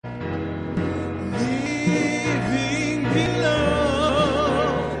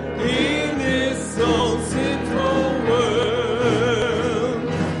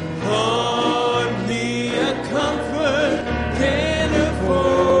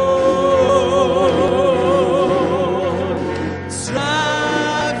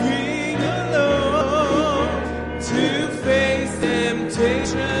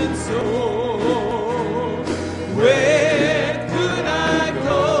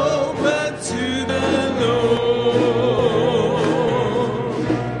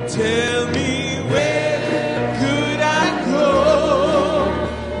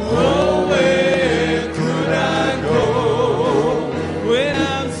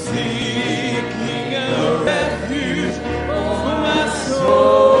seeking a refuge for my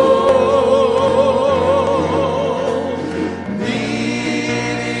soul,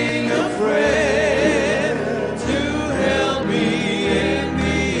 needing a friend to help me in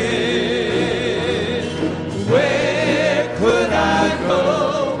the end. Where could I go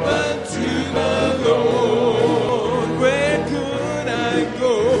but to the Lord? Where could I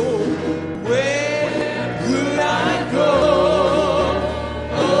go? Where could I go?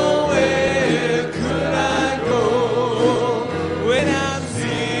 Oh, where could I go when I'm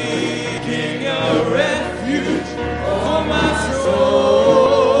seeking a refuge for my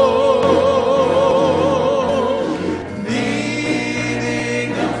soul,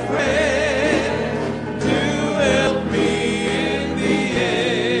 needing a friend to help me in the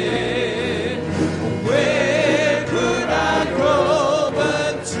end? Where could I go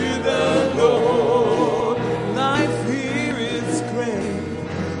but to the Lord? Life here is great.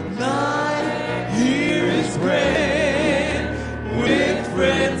 Life here is great. With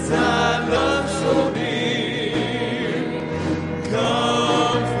friends I love so dear.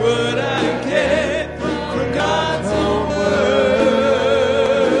 Comfort I get from God's own word.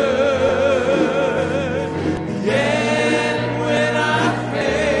 Yet when I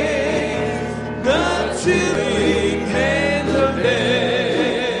face the chilling hand of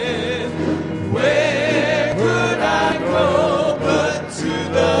death, where could I go but to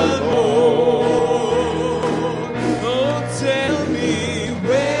the Lord? Oh, tell me,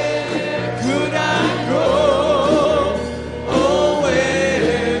 where could I go? Oh,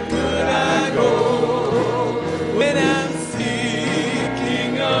 where could I go when I'm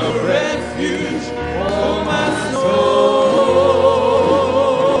seeking a refuge for my soul,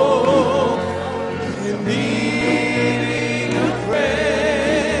 and needing a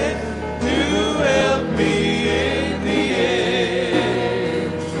friend to help me in the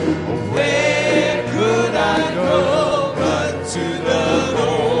end? Where could I go but to the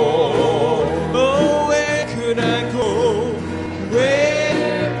Lord? Oh, where could I go?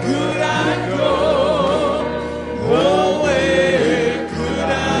 Where could I go? Oh, where could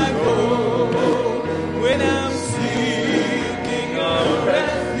I go when I'm seeking a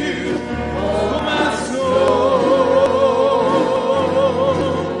refuge for my soul?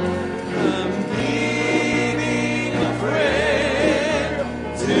 I'm needing a friend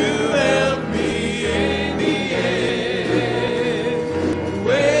to help me in the end.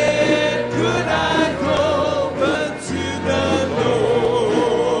 Where could I go but to the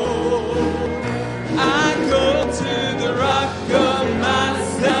Lord? I go to the rock of my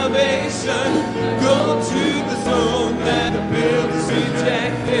salvation, go to the zone that the builders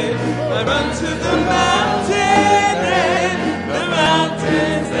rejected. I run to the mountain and the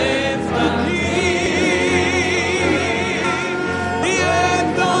mountain stands by me. The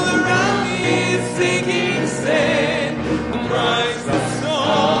earth all around me is sinking sand. Christ the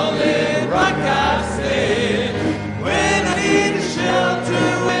solid rock I stand. When I need a shelter,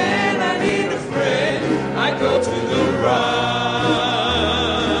 when I need a friend, I go to the rock.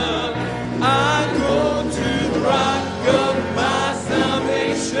 I go to the rock of my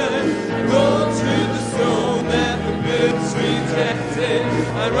salvation, go to the stone that the builders rejected.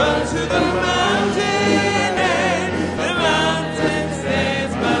 I run to the mountain and the mountain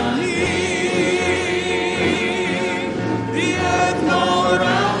stands by me. The earth all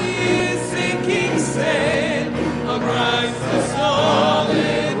around me is sinking sand. On Christ the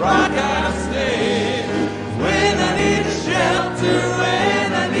solid rock I stand. When I need a shelter, when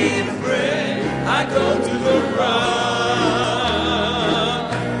I need a friend, I go to the rock.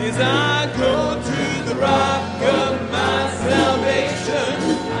 Yes, I go to the rock of my salvation,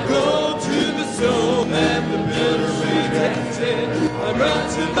 go to the stone that the builders rejected. I run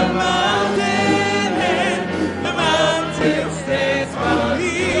to the mountain and the mountain stands by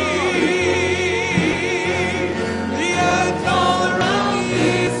me. The earth all around me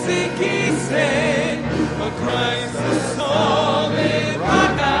is sinking sand. On Christ the solid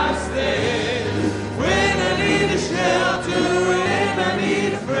rock I stand. When I need a shelter, when I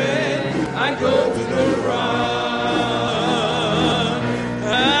need a friend, I go to the rock.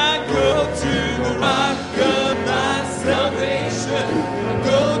 I go to the rock of my salvation,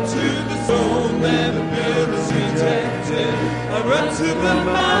 go to the stone that the builders rejected. I run to the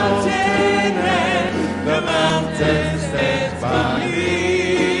mountain and the mountain stands by me.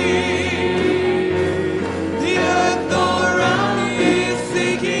 The earth all around me is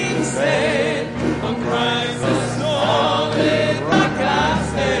sinking sand. On Christ the solid rock I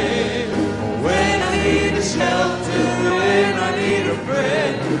stand. When I need a shelter, when I need a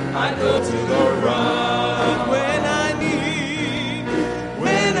friend, I go to the rock.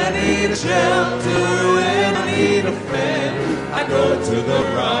 When I need a shelter, when I need a friend, I go to the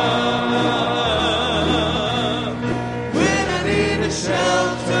rock. When I need a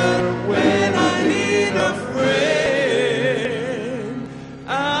shelter, when I need a friend,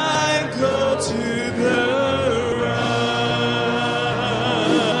 I go to the rock.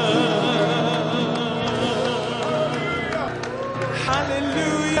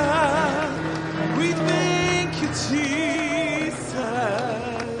 Hallelujah. We thank you, Jesus.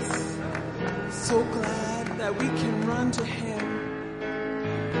 So glad that we can run to Him.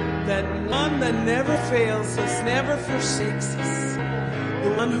 That one that never fails us, never forsakes us.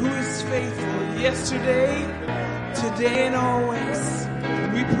 The one who is faithful yesterday, today, and always.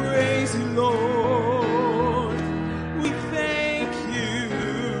 We praise you, Lord. We thank you.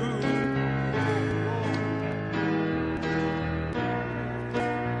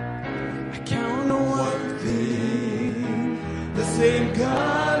 I count on one thing, the same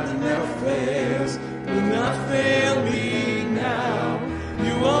God that never fails will not fail me now.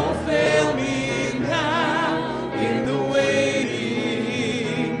 You won't fail me now in the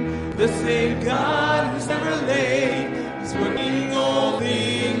waiting. The same God who's never late is working all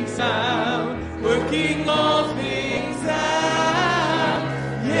things out, working all things out.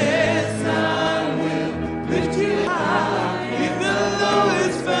 Yes, I will lift you high in the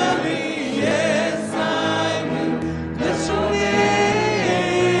lowest valley. Yes, I will bless your name.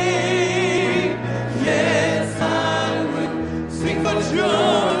 Yes, I will sing for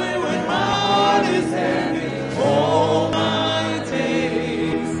joy when my heart is heavy. All my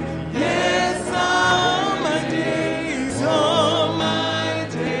days, yes, all my days, all my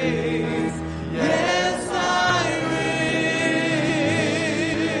days, yes, I will.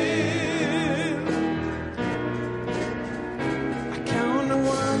 I count on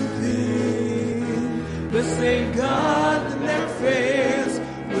one thing, the same God that never fails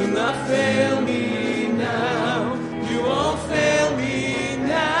will not fail me now. You won't fail me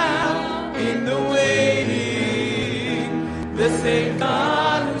now in the waiting. The same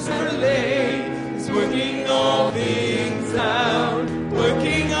God who's never late is working all things out,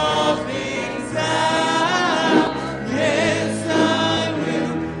 working all things out. Yes, I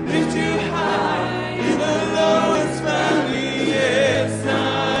will lift you high in the lowest valley. Yes,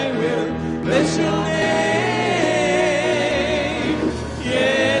 I will bless your name.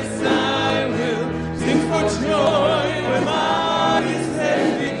 Yes, I will sing for joy when my heart is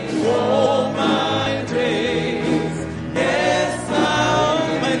heavy. All my days, yes, all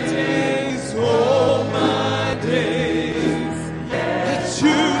my days, all my days. I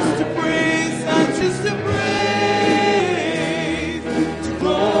choose to praise, I choose to praise, to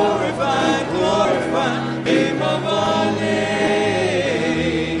glorify, glorify the name of our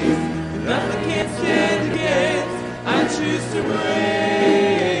name. Nothing can stand against, I choose to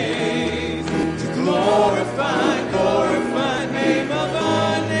praise, to glorify, glorify the name of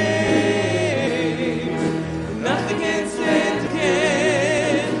our name. Nothing can stand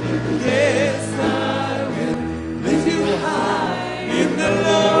against. Yes, I will lift you high in the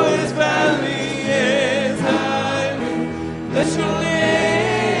lowest valley. Yes, I will bless your name.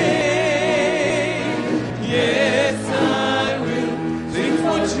 Yes, I will sing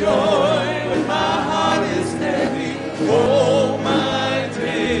for joy when my heart is heavy. All my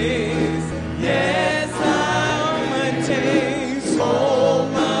days, yes, all my days, all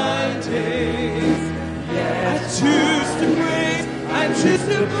my days. I choose to praise, I choose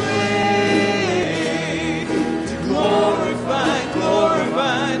to praise, to glorify,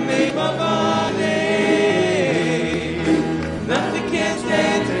 glorify the name of our name. Nothing can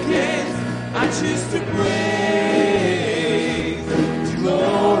stand against, I choose to praise, to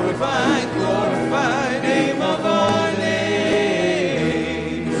glorify, glorify the name of our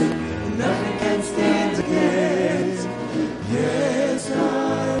name. Nothing can stand against. Yes,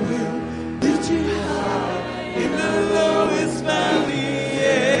 I will lift you high in the lowest valley.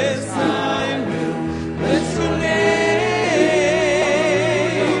 Yes, I will bless your name.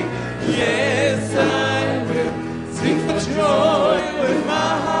 Yes, I will sing for joy when my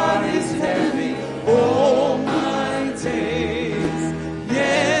heart is heavy. All my days,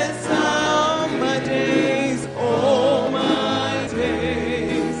 yes, all my days, all my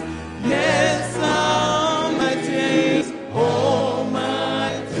days, yes, all my days, all my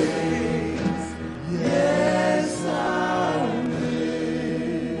days, yes, I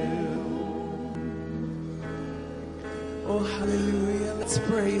will. Oh, hallelujah. Let's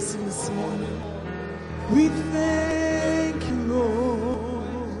praise Him this morning. We thank you, Lord.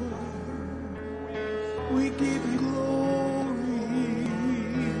 We give you glory.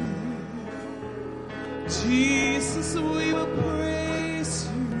 Jesus, we will praise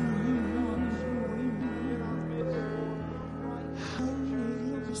you.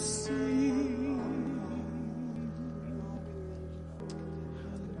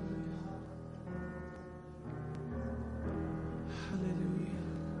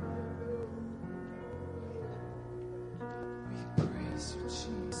 Bless you,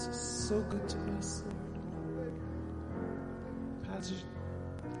 Jesus. So good to us, Lord. Pastor's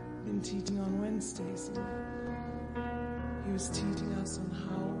been teaching on Wednesdays, and he was teaching us on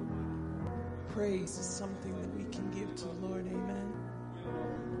how praise is something that we can give to the Lord. Amen.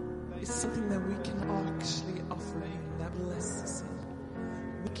 It's something that we can actually offer him that blesses him.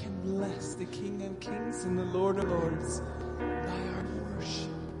 We can bless the King of Kings and the Lord of Lords by our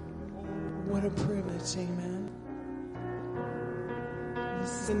worship. What a privilege, amen.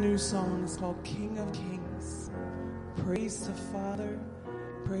 This is a new song. It's called King of Kings. Praise the Father,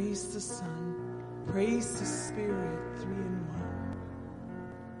 praise the Son, praise the Spirit, 3 in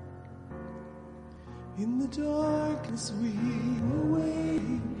 1. In the darkness we were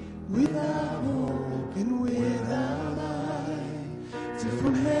waiting, without hope and without light, till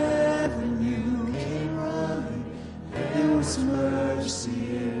from heaven you came running. There was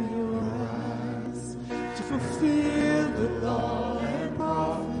mercy in your eyes to fulfill the law and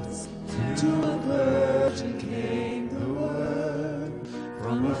prophets. To a virgin came the word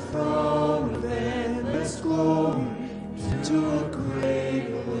from a throne of endless glory to a grave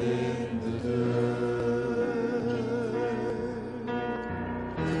in the dirt.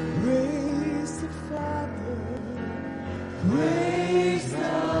 Praise the Father, praise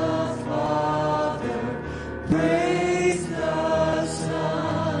the Father, praise the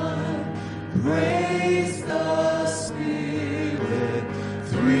Son, praise the Spirit,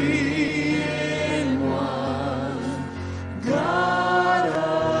 3 in 1. God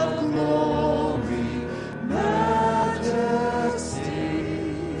of glory, majesty,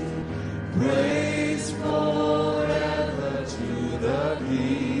 praise forever to the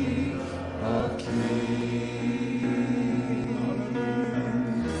King of Kings.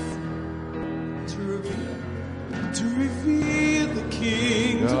 To reveal the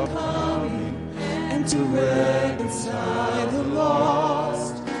kingdom coming, and to reconcile the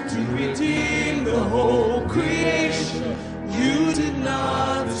lost, to redeem the whole creation. You did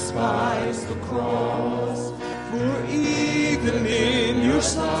not despise the cross, for even in your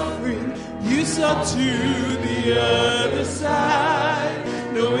suffering, you saw to the other side,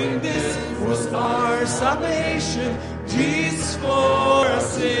 knowing this was our salvation. Jesus, for our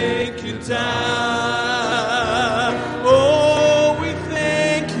sake you died. Oh, we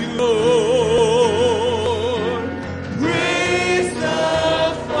thank you, Lord. Praise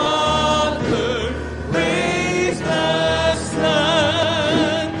the Father, praise the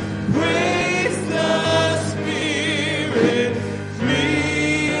Son, praise the Spirit,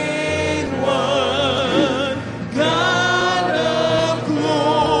 3 in 1. God of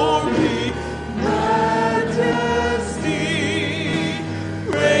glory, majesty,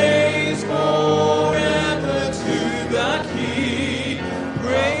 praise forever to the King.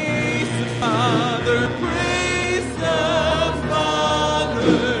 Praise the Father, praise the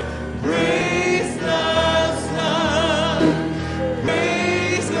Father, praise the Son,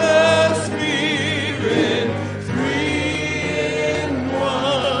 praise the Spirit, 3 in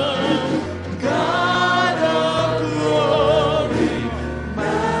 1. God of glory,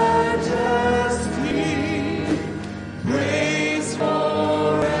 majesty, praise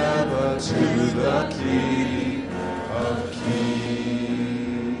forever to the King of Kings.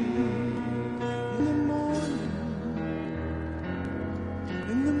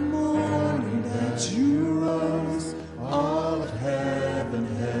 In the morning that you rose, all of heaven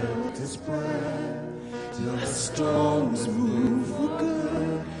held its breath, till the stones moved for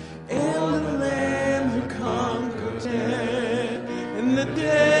good, and the Lamb who conquered death, and the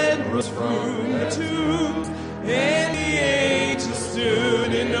dead rose from the tombs, and the angels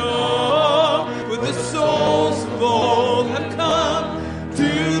stood in awe, for the souls of all have come to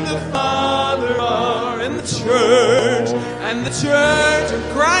the Father, and the church of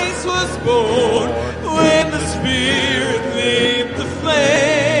Christ was born, when the Spirit lit the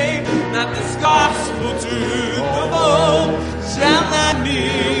flame, that this gospel truth of hope shall not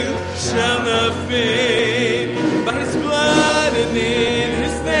kneel, shall not fade. By his blood and in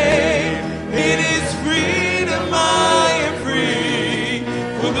his name, in his freedom I am free,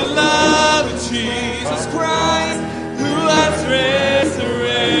 for the love of Jesus Christ, who has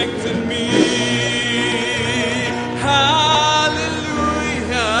resurrected me. Hallelujah.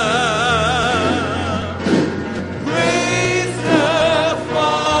 Praise the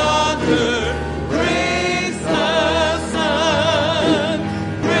Father, praise the Son,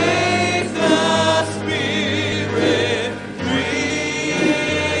 praise the Spirit.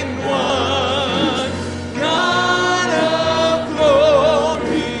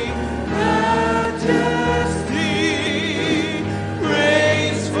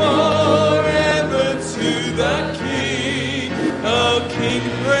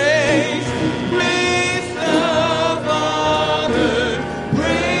 praise. Praise the Father.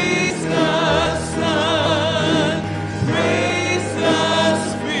 Praise the Son. Praise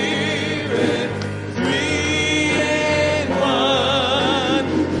the Spirit. Three in one.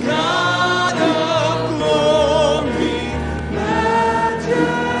 God of glory,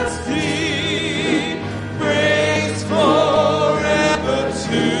 majesty. Praise forever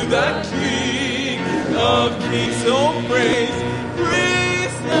to the King of Kings. Oh, praise.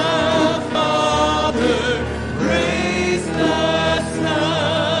 Praise the Father. Praise the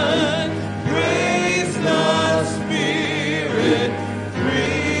Son. Praise the Spirit.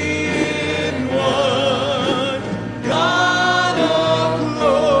 Three in one. God of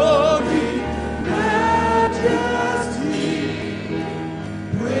glory, majesty.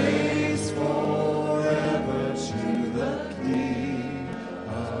 Praise forever to the King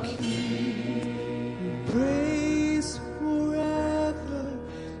of Kings. Praise forever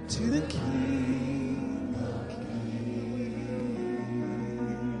to the King of Kings.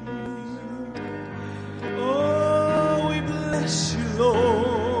 Oh, we bless you,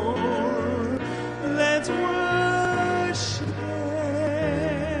 Lord. Let's worship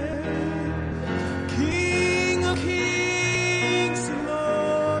Him. King of Kings,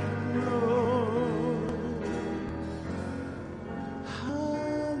 Lord of Lords.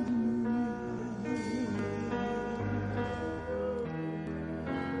 Hallelujah.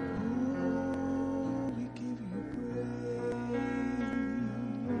 Oh, we give you praise.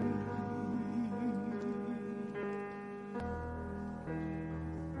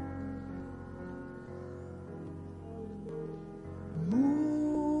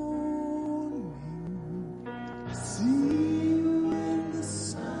 I see you in the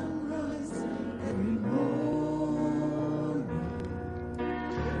sunrise every morning.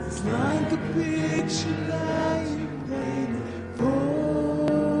 It's like a picture that you painted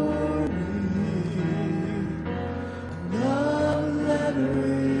for me. Another letter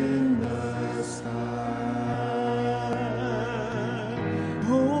in the sky.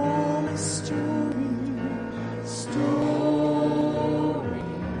 Oh, my story.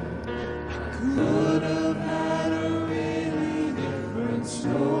 Could have had a really different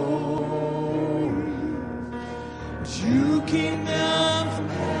story, but you came down from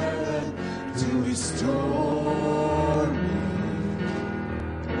heaven to restore me.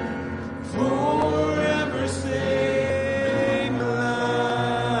 Forever saved my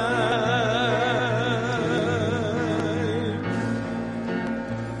life.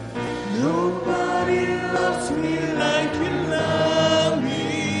 Nobody loves me like you love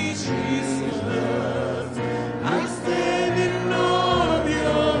me, Jesus. I stand in awe of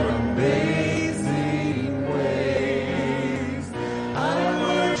your amazing ways. I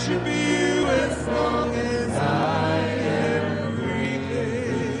worship you as long as I am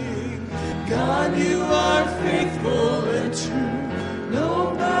breathing. God, you are faithful and true.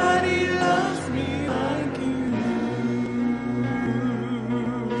 Nobody loves me like you.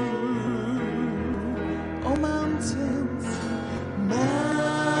 Oh, mountains, mountains,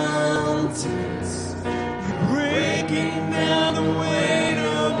 you're breaking down the weight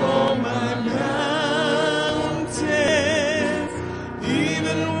of all my mountains.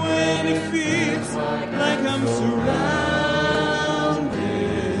 Even when it feels like I'm surrounded,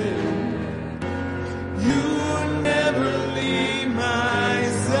 you will never leave my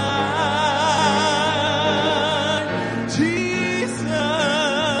side, Jesus.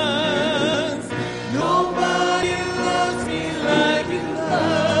 Nobody loves me like you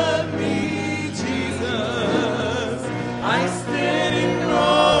love me, Jesus. I stand in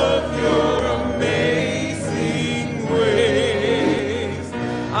awe of your amazing ways.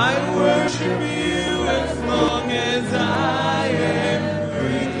 I worship you as long as I am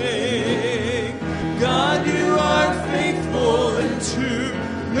breathing. God, you are faithful and true.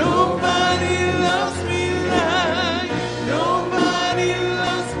 Nobody loves me like, nobody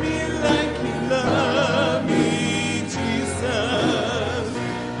loves me like you love me, Jesus.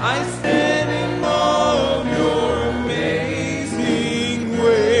 I stand in awe of your amazing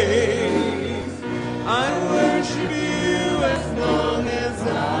ways. I worship you as long as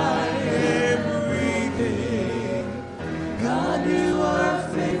I am breathing. God, you are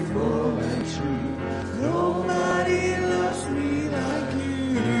faithful and true. Nobody loves me like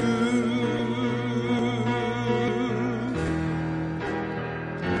you.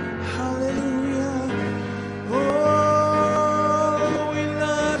 Hallelujah. Oh, we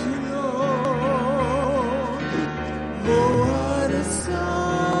love you, Lord. Oh, what a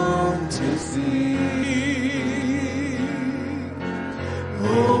song to sing.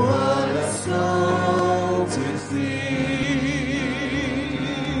 Oh, what a song to sing.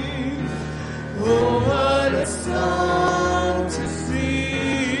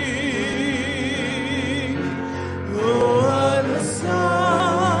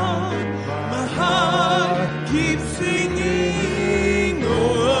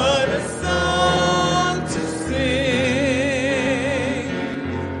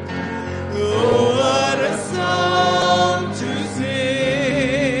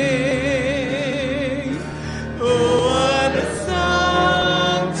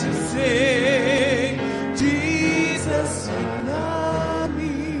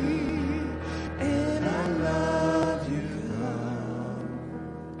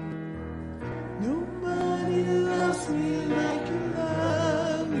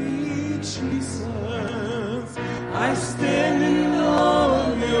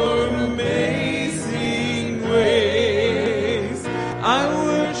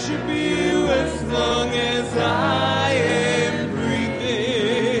 worship you as long as I am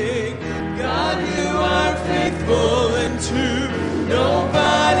breathing. God, you are faithful and true.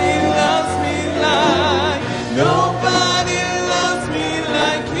 Nobody loves me like, nobody loves me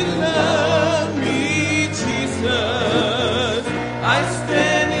like you love me, Jesus. I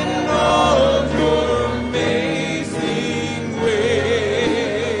stand in awe of your amazing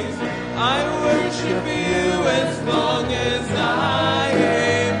ways. I worship you as long as I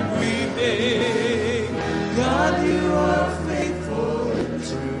am breathing. God, you are faithful and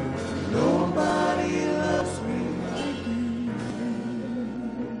true. Nobody loves me like you.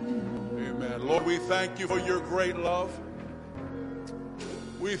 Amen. Lord, we thank you for your great love.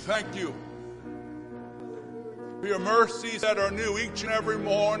 We thank you for your mercies that are new each and every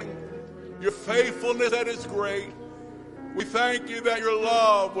morning, your faithfulness that is great. We thank you that your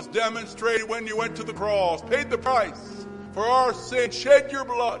love was demonstrated when you went to the cross, paid the price for our sin, shed your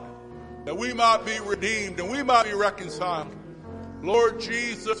blood, that we might be redeemed and we might be reconciled. Lord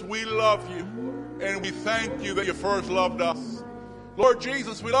Jesus, we love you, and we thank you that you first loved us. Lord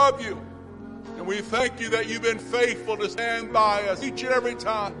Jesus, we love you, and we thank you that you've been faithful to stand by us each and every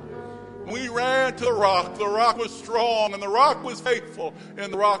time. We ran to the rock was strong, and the rock was faithful,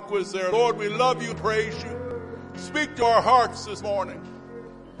 and the rock was there. Lord, we love you, praise you. Speak to our hearts this morning.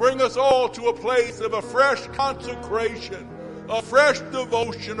 Bring us all to a place of a fresh consecration, a fresh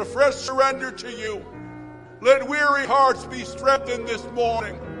devotion, a fresh surrender to you. Let weary hearts be strengthened this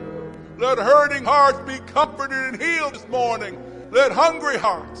morning. Let hurting hearts be comforted and healed this morning. Let hungry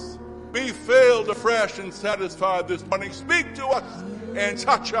hearts be filled afresh and satisfied this morning. Speak to us and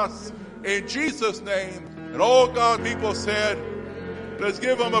touch us in Jesus' name. And all God's people said, let's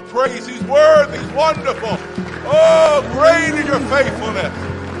give him a praise. He's worthy. He's wonderful. Oh, great is your faithfulness.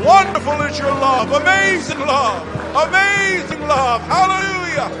 Wonderful is your love. Amazing love. Amazing love.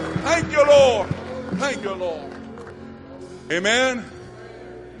 Hallelujah. Thank you, Lord. Thank you, Lord. Amen.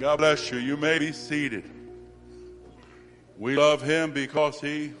 God bless you. You may be seated. We love him because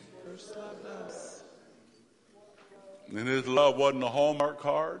he First loved us. and his love wasn't a Hallmark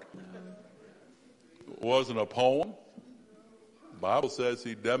card. It wasn't a poem. The Bible says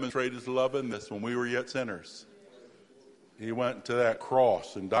he demonstrated his love in this when we were yet sinners. He went to that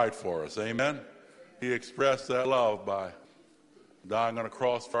cross and died for us. Amen. He expressed that love by dying on a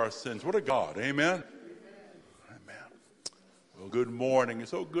cross for our sins. What a God. Amen. Amen. Well, good morning. It's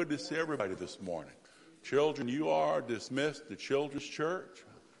so good to see everybody this morning. Children, you are dismissed to Children's Church.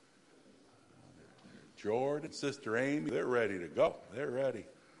 Jordan, Sister Amy, they're ready to go. They're ready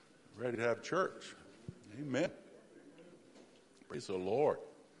to have church. Amen. Praise the Lord.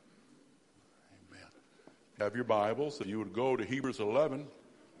 Amen. Have your Bibles. If you would go to Hebrews 11,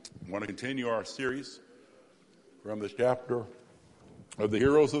 I want to continue our series from this chapter of the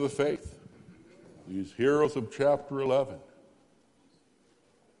heroes of the faith. These heroes of chapter 11.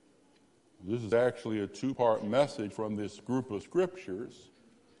 This is actually a two-part message from this group of scriptures,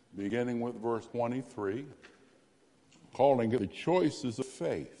 beginning with verse 23, calling it the choices of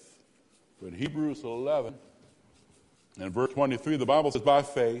faith. But Hebrews 11 and verse 23, the Bible says, by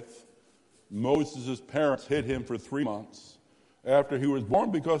faith, Moses' parents hid him for 3 months after he was born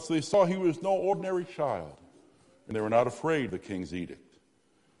because they saw he was no ordinary child, and they were not afraid of the king's edict.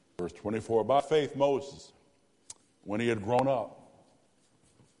 Verse 24, by faith, Moses, when he had grown up,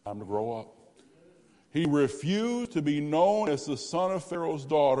 time to grow up, he refused to be known as the son of Pharaoh's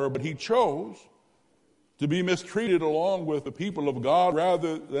daughter, but he chose to be mistreated along with the people of God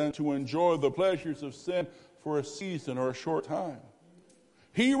rather than to enjoy the pleasures of sin for a season or a short time.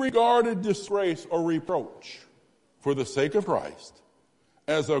 He regarded disgrace or reproach for the sake of Christ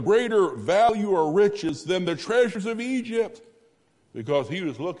as a greater value or riches than the treasures of Egypt, because he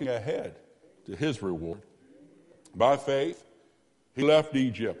was looking ahead to his reward. By faith, he left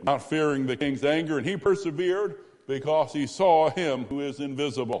Egypt, not fearing the king's anger, and he persevered because he saw him who is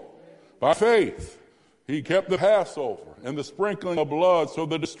invisible. By faith, he kept the Passover and the sprinkling of blood, so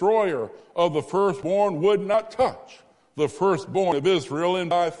the destroyer of the firstborn would not touch the firstborn of Israel. And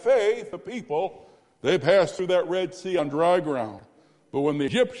by faith, the people, they passed through that Red Sea on dry ground. But when the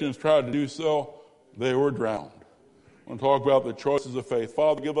Egyptians tried to do so, they were drowned. I want to talk about the choices of faith.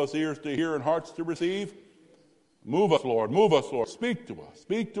 Father, give us ears to hear and hearts to receive. Move us, Lord. Move us, Lord. Speak to us.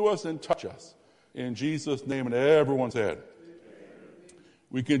 Speak to us and touch us. In Jesus' name, and everyone said.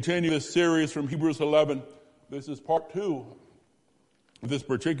 We continue this series from Hebrews 11. This is part 2 of this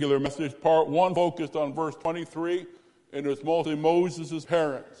particular message. Part 1 focused on verse 23, and it's mostly Moses'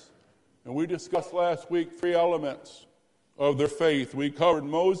 parents. And we discussed last week 3 elements of their faith. We covered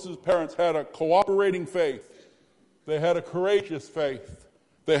Moses' parents had a cooperating faith. They had a courageous faith.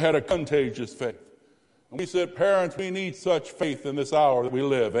 They had a contagious faith. And we said, parents, we need such faith in this hour that we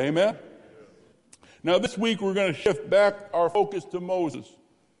live. Amen? Now this week we're going to shift back our focus to Moses.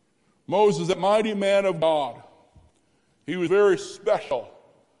 Moses, that mighty man of God. He was very special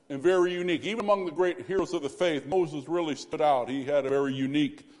and very unique. Even among the great heroes of the faith, Moses really stood out. He had a very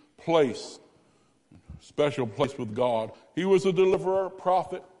unique place, special place with God. He was a deliverer,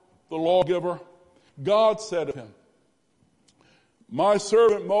 prophet, the lawgiver. God said of him, my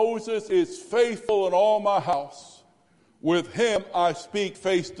servant Moses is faithful in all my house. With him I speak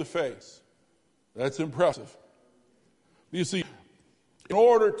face to face. That's impressive. You see, in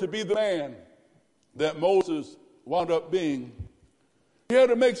order to be the man that Moses wound up being, he had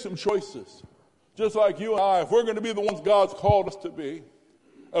to make some choices. Just like you and I, if we're going to be the ones God's called us to be,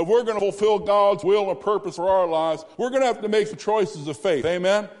 if we're going to fulfill God's will and purpose for our lives, we're going to have to make some choices of faith.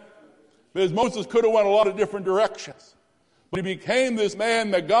 Amen? Because Moses could have went a lot of different directions. But he became this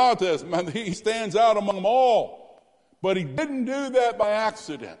man that God says, he stands out among them all. But he didn't do that by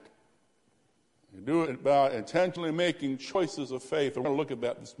accident. He did it by intentionally making choices of faith. We're going to look at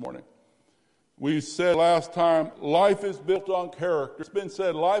that this morning. We said last time, life is built on character. It's been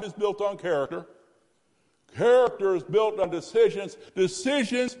said, life is built on character. Character is built on decisions.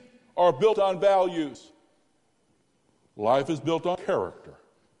 Decisions are built on values. Life is built on character.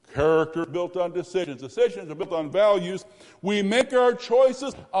 Character is built on decisions. Decisions are built on values. We make our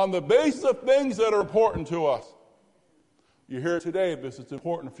choices on the basis of things that are important to us. You're here today because it's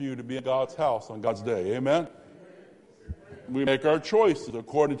important for you to be in God's house on God's day. Amen? We make our choices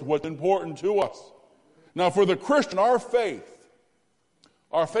according to what's important to us. Now, for the Christian, our faith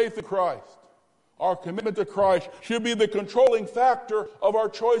in Christ, our commitment to Christ should be the controlling factor of our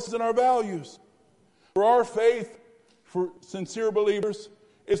choices and our values. For our faith, for sincere believers,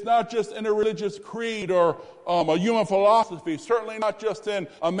 it's not just in a religious creed or a human philosophy, certainly not just in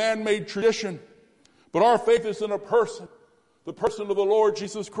a man-made tradition, but our faith is in a person, the person of the Lord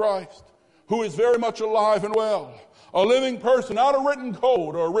Jesus Christ, who is very much alive and well, a living person, not a written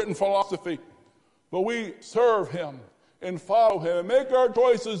code or a written philosophy, but we serve him and follow him and make our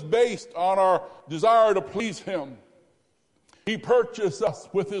choices based on our desire to please him. He purchased us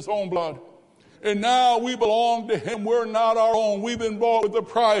with his own blood. And now we belong to him. We're not our own. We've been bought with a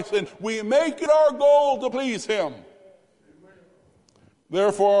price, and we make it our goal to please him.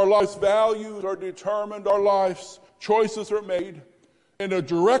 Therefore, our life's values are determined, our life's choices are made in a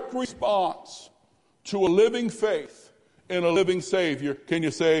direct response to a living faith in a living Savior. Can you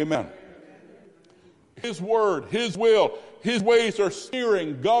say amen? His word, his will, his ways are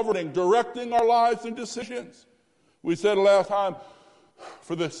steering, governing, directing our lives and decisions. We said last time,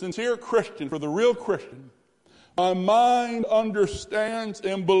 for the sincere Christian, for the real Christian, my mind understands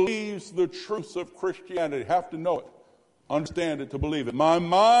and believes the truths of Christianity. Have to know it, understand it to believe it. My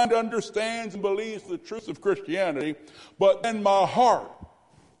mind understands and believes the truths of Christianity, but then my heart,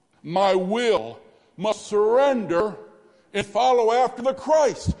 my will, must surrender and follow after the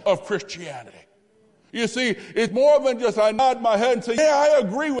Christ of Christianity. You see, it's more than just I nod my head and say, yeah, I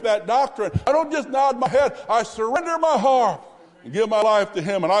agree with that doctrine. I don't just nod my head. I surrender my heart and give my life to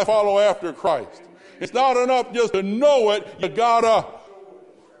him, and I follow after Christ. It's not enough just to know it. You gotta,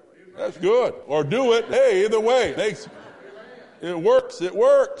 that's good. Or do it. Hey, either way. It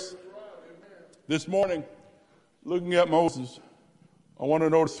works. This morning, looking at Moses, I want to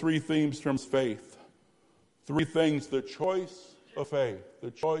notice three themes from faith. Three things: the choice of faith. The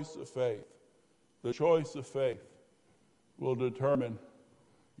choice of faith. The choice of faith will determine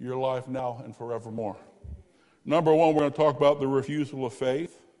your life now and forevermore. Number one, we're going to talk about the refusal of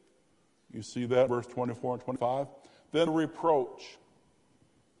faith. You see that, verse 24 and 25. Then reproach.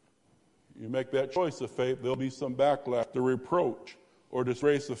 You make that choice of faith, there'll be some backlash. The reproach or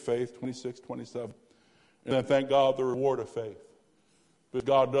disgrace of faith, 26, 27. And then thank God, the reward of faith. But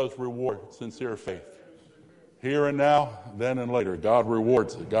God does reward sincere faith. Here and now, then and later. God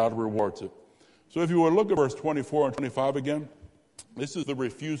rewards it. God rewards it. So if you would look at verse 24 and 25 again, this is the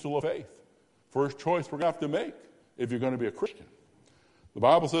refusal of faith. First choice we're going to have to make if you're going to be a Christian. The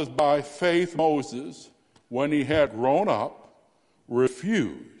Bible says, by faith Moses, when he had grown up,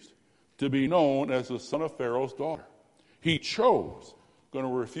 refused to be known as the son of Pharaoh's daughter. He chose. Going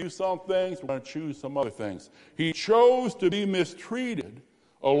to refuse some things, we're going to choose some other things. He chose to be mistreated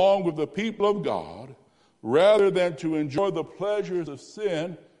along with the people of God rather than to enjoy the pleasures of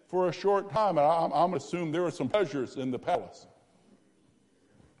sin for a short time. And I'm going to assume there were some pleasures in the palace.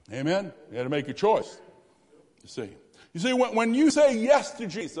 Amen? You had to make a choice. You see, when you say yes to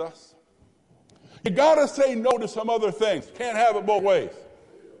Jesus, you got to say no to some other things. Can't have it both ways.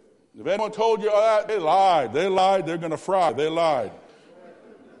 If anyone told you that, they lied. They're going to fry. They lied.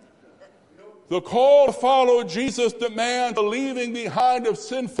 The call to follow Jesus demands a leaving behind of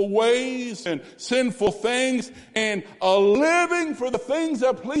sinful ways and sinful things and a living for the things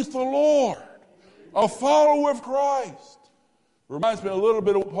that please the Lord. A follower of Christ. Reminds me a little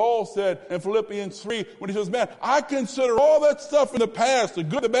bit of what Paul said in Philippians 3 when he says, man, I consider all that stuff in the past, the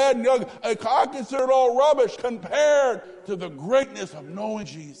good, the bad, and the ugly, I consider it all rubbish compared to the greatness of knowing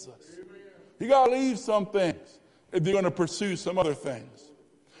Jesus. You got to leave some things if you're going to pursue some other things.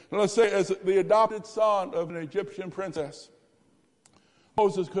 Let's say as the adopted son of an Egyptian princess,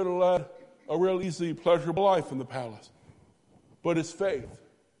 Moses could have led a real easy, pleasurable life in the palace. But his faith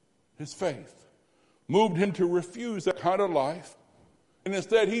moved him to refuse that kind of life. And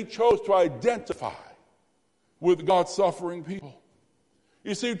instead he chose to identify with God's suffering people.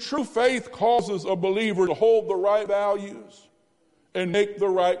 You see, true faith causes a believer to hold the right values and make the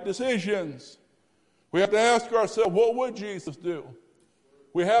right decisions. We have to ask ourselves, what would Jesus do?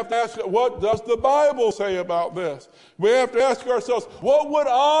 We have to ask, what does the Bible say about this? We have to ask ourselves, what would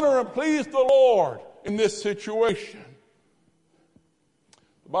honor and please the Lord in this situation?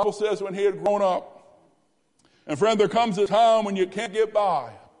 The Bible says when he had grown up, and friend, there comes a time when you can't get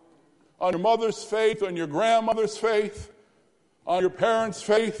by on your mother's faith, on your grandmother's faith, on your parents'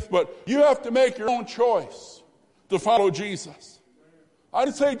 faith, but you have to make your own choice to follow Jesus. I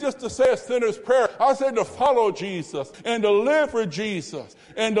didn't say just to say a sinner's prayer. I said to follow Jesus and to live for Jesus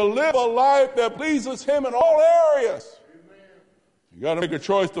and to live a life that pleases him in all areas. You got to make a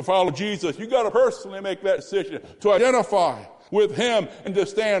choice to follow Jesus. You got to personally make that decision to identify with him and to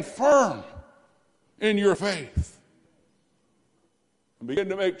stand firm in your faith. And begin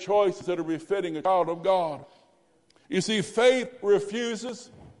to make choices that are befitting a child of God. You see, faith refuses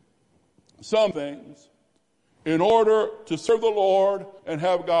some things in order to serve the Lord and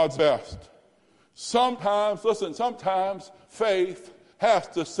have God's best. Sometimes faith has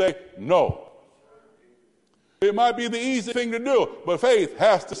to say no. It might be the easy thing to do, but faith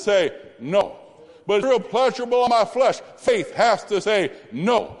has to say no. But it's real pleasurable on my flesh. Faith has to say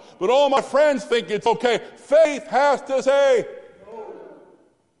no. But all my friends think it's okay. Faith has to say no.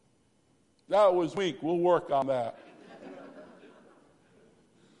 That was weak. We'll work on that.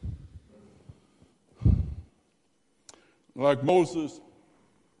 Like Moses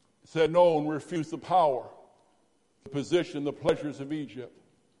said no and refused the power, the position, the pleasures of Egypt.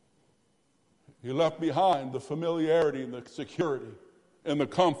 He left behind the familiarity and the security and the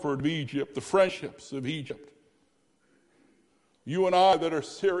comfort of Egypt, the friendships of Egypt. You and I that are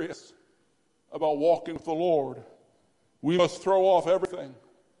serious about walking with the Lord, we must throw off everything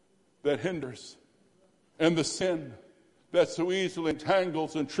that hinders and the sin that so easily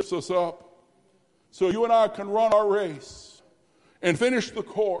entangles and trips us up. So you and I can run our race and finish the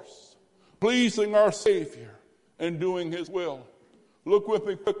course, pleasing our Savior and doing his will. Look with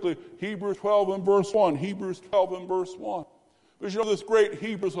me quickly, Hebrews 12 and verse 1. Hebrews 12 and verse 1. Because you know this great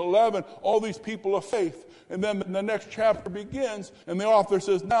Hebrews 11, all these people of faith. And then the next chapter begins, and the author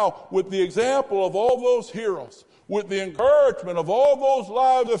says, now, with the example of all those heroes, with the encouragement of all those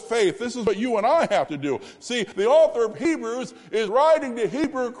lives of faith, this is what you and I have to do. See, the author of Hebrews is writing to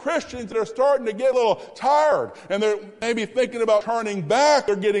Hebrew Christians that are starting to get a little tired, and they're maybe thinking about turning back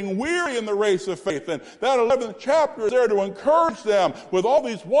or getting weary in the race of faith. And that 11th chapter is there to encourage them with all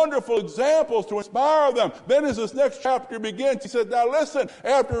these wonderful examples to inspire them. Then as this next chapter begins, he said, now listen,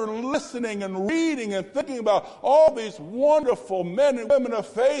 after listening and reading and thinking about all these wonderful men and women of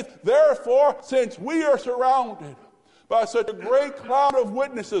faith, therefore, since we are surrounded by such a great cloud of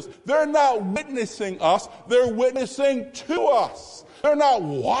witnesses, they're not witnessing us, they're witnessing to us. They're not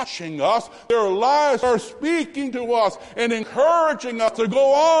watching us. Their lives are speaking to us and encouraging us to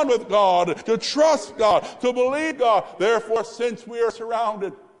go on with God, to trust God, to believe God. Therefore, since we are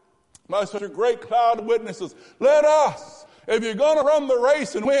surrounded by such a great cloud of witnesses, let us, if you're going to run the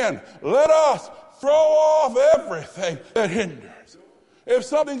race and win, let us throw off everything that hinders. If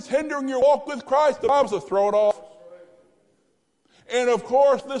something's hindering your walk with Christ, the Bible says throw it off. And of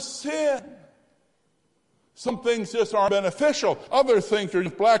course, the sin. Some things just aren't beneficial. Other things are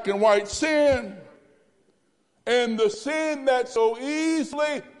just black and white sin. And the sin that so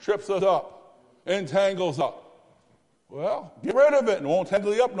easily trips us up and tangles up. Well, get rid of it and it won't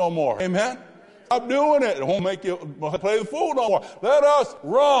tangle you up no more. Amen? Stop doing it. It won't make you play the fool no more. Let us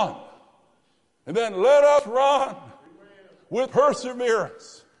run. And then let us run with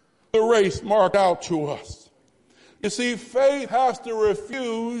perseverance the race marked out to us. You see, faith has to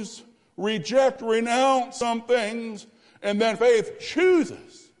refuse, reject, renounce some things, and then faith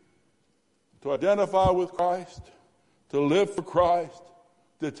chooses to identify with Christ, to live for Christ,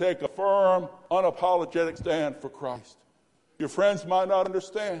 to take a firm, unapologetic stand for Christ. Your friends might not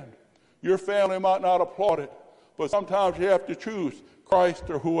understand. Your family might not applaud it, but sometimes you have to choose Christ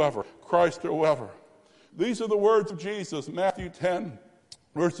or whoever. Christ or whoever. These are the words of Jesus, Matthew 10,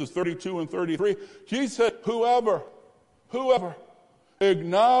 verses 32 and 33. Jesus said, whoever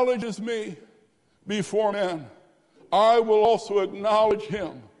acknowledges me before men, I will also acknowledge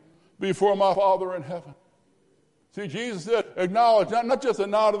him before my Father in heaven. See, Jesus said, acknowledge, not just a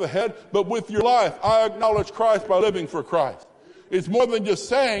nod of the head, but with your life. I acknowledge Christ by living for Christ. It's more than just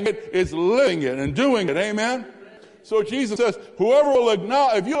saying it, it's living it and doing it. Amen? So Jesus says, whoever will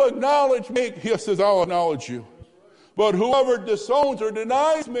acknowledge, if you acknowledge me, he says, I'll acknowledge you. But whoever disowns or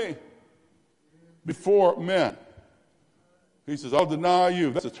denies me before men, he says, I'll deny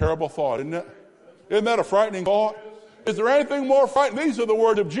you. That's a terrible thought, isn't it? Isn't that a frightening thought? Is there anything more frightening? These are the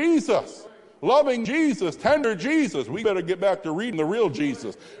words of Jesus. Loving Jesus, tender Jesus. We better get back to reading the real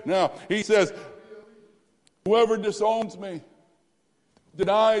Jesus. Now, he says, whoever disowns me,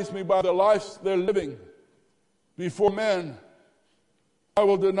 denies me by the life they're living before men, I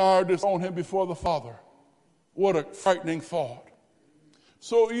will deny or disown him before the Father. What a frightening thought.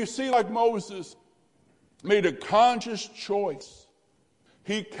 So you see, like Moses made a conscious choice.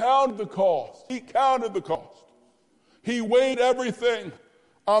 He counted the cost. He weighed everything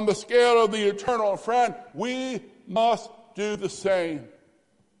on the scale of the eternal. Friend, we must do the same.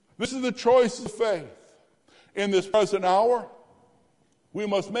 This is the choice of faith. In this present hour, we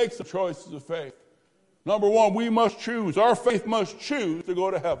must make some choices of faith. Number one, we must choose. Our faith must choose to go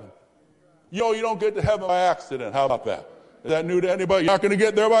to heaven. You know, you don't get to heaven by accident. How about that? Is that new to anybody? You're not going to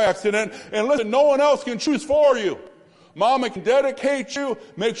get there by accident. And listen, no one else can choose for you. Mama can dedicate you,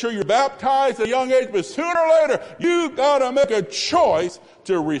 make sure you're baptized at a young age, but sooner or later, you've got to make a choice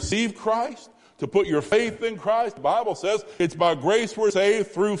to receive Christ, to put your faith in Christ. The Bible says it's by grace we're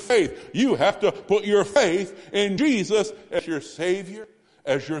saved through faith. You have to put your faith in Jesus as your Savior,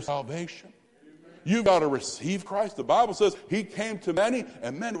 as your salvation. You've got to receive Christ. The Bible says he came to many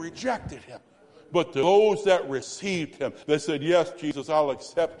and men rejected him. But to those that received him, they said, yes, Jesus, I'll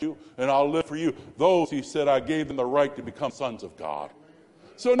accept you and I'll live for you. Those, he said, I gave them the right to become sons of God.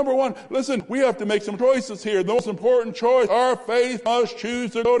 So number one, listen, we have to make some choices here. The most important choice, our faith must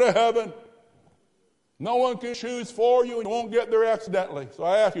choose to go to heaven. No one can choose for you and you won't get there accidentally. So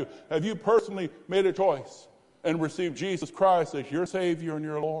I ask you, have you personally made a choice and received Jesus Christ as your Savior and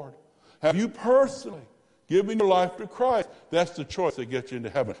your Lord? Have you personally given your life to Christ? That's the choice that gets you into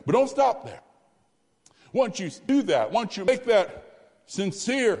heaven. But don't stop there. Once you do that, once you make that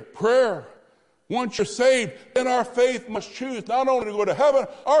sincere prayer, once you're saved, then our faith must choose not only to go to heaven,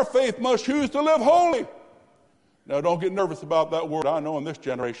 our faith must choose to live holy. Now, don't get nervous about that word. I know in this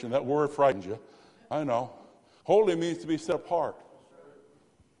generation that word frightens you. I know. Holy means to be set apart.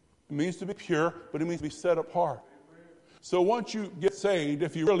 It means to be pure, but it means to be set apart. So once you get saved,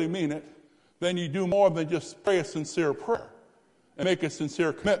 if you really mean it, then you do more than just pray a sincere prayer and make a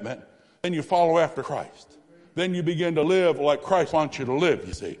sincere commitment. Then you follow after Christ. Then you begin to live like Christ wants you to live,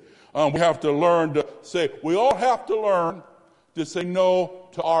 you see. We have to learn to say, we all have to learn to say no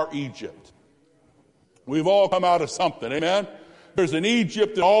to our Egypt. We've all come out of something, amen? There's an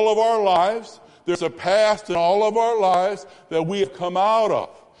Egypt in all of our lives. There's a past in all of our lives that we have come out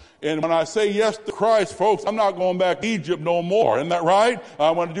of. And when I say yes to Christ, folks, I'm not going back to Egypt no more. Isn't that right? I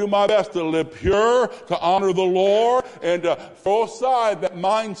want to do my best to live pure, to honor the Lord, and to throw aside that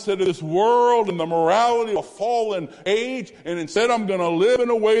mindset of this world and the morality of a fallen age. And instead, I'm going to live in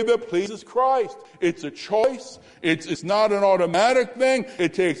a way that pleases Christ. It's a choice. It's not an automatic thing.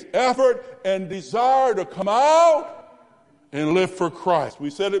 It takes effort and desire to come out and live for Christ. We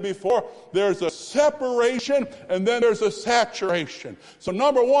said it before, there's a separation and then there's a saturation. So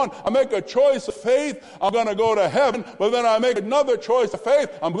number one, I make a choice of faith, I'm going to go to heaven, but then I make another choice of faith,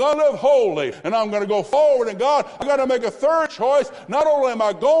 I'm going to live holy, and I'm going to go forward in God. I've got to make a third choice, not only am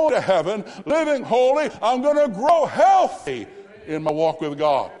I going to heaven, living holy, I'm going to grow healthy in my walk with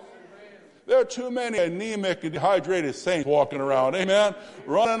God. There are too many anemic and dehydrated saints walking around, amen,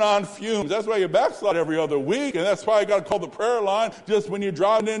 running on fumes. That's why you backslide every other week, and that's why you got to call the prayer line just when you're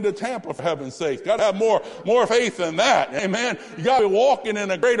driving into Tampa, for heaven's sake. Got to have more faith than that, amen. You got to be walking in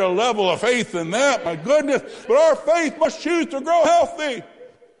a greater level of faith than that, my goodness. But our faith must choose to grow healthy.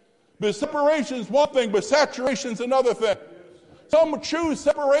 But separation is one thing, but saturation is another thing. Some choose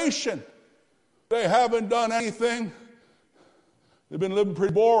separation. They haven't done anything. They've been living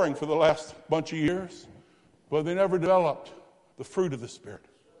pretty boring for the last bunch of years, but they never developed the fruit of the Spirit.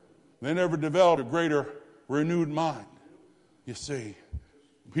 They never developed a greater renewed mind. You see,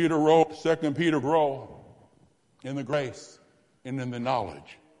 Peter wrote, 2 Peter, grow in the grace and in the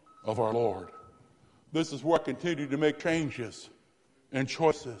knowledge of our Lord. This is where I continue to make changes and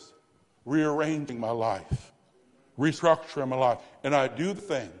choices. rearranging my life, restructuring my life. And I do the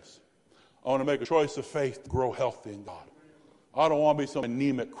things. I want to make a choice of faith to grow healthy in God. I don't want to be some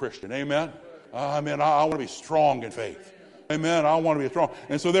anemic Christian. Amen? I want to be strong in faith. Amen? I want to be strong.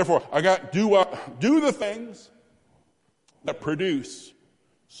 And so therefore, I do the things that produce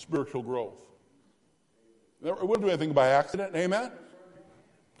spiritual growth. We wouldn't do anything by accident. Amen?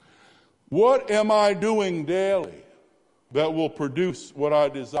 What am I doing daily that will produce what I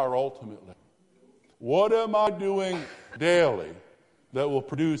desire ultimately? What am I doing daily that will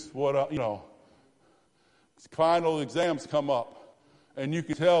produce what final exams come up, and you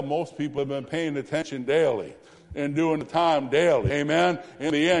can tell most people have been paying attention daily and doing the time daily. Amen?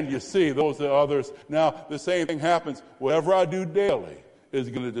 In the end, you see those are others. Now, the same thing happens. Whatever I do daily is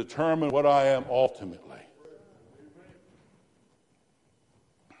going to determine what I am ultimately.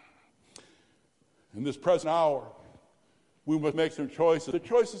 In this present hour, we must make some choices. The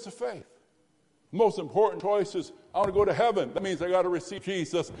choices of faith. The most important choice is, I want to go to heaven. That means I got to receive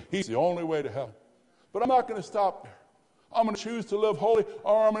Jesus. He's the only way to heaven. But I'm not going to stop there. I'm going to choose to live holy,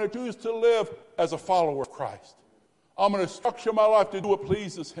 or I'm going to choose to live as a follower of Christ. I'm going to structure my life to do what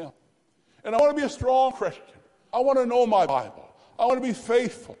pleases Him. And I want to be a strong Christian. I want to know my Bible. I want to be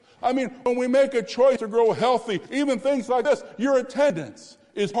faithful. I mean, when we make a choice to grow healthy, even things like this, your attendance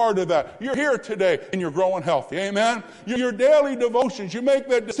is part of that. You're here today and you're growing healthy. Amen? Your daily devotions, you make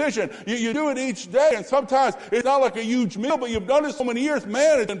that decision. You do it each day, and sometimes it's not like a huge meal, but you've done it so many years.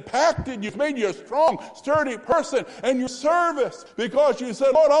 Man, it's impacted you. It's made you a strong, sturdy person. And your service, because you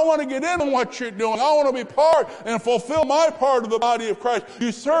said, Lord, I want to get in on what you're doing. I want to be part and fulfill my part of the body of Christ.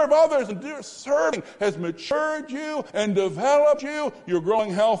 You serve others, and serving has matured you and developed you. You're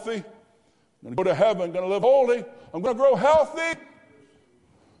growing healthy. I'm going to go to heaven. I'm going to live holy. I'm going to grow healthy.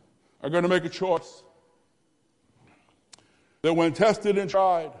 Are going to make a choice that when tested and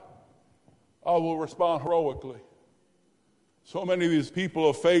tried, I will respond heroically. So many of these people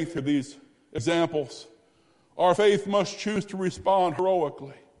of faith are these examples. Our faith must choose to respond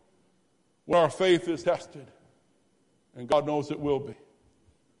heroically when our faith is tested, and God knows it will be.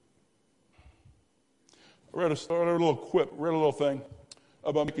 I read a little thing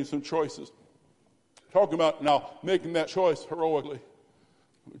about making some choices. Talking about now making that choice heroically.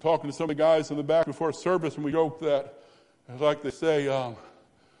 We were talking to some of the guys in the back before service, and we joked that, like they say,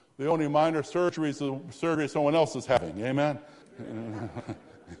 the only minor surgery is the surgery someone else is having. Amen?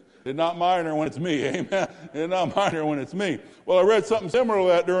 It's not minor when it's me. Amen? It's not minor when it's me. Well, I read something similar to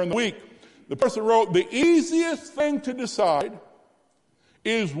that during the week. The person wrote, the easiest thing to decide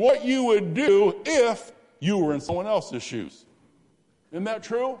is what you would do if you were in someone else's shoes. Isn't that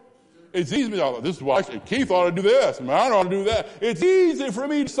true? It's easy. This is why Keith ought to do this, and I ought to do that. It's easy for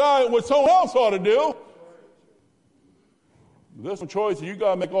me to decide what someone else ought to do. This one choice you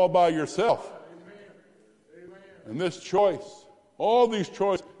got to make all by yourself. And this choice, all these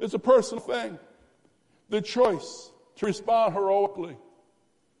choices, it's a personal thing. The choice to respond heroically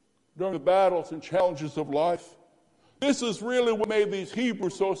during the battles and challenges of life. This is really what made these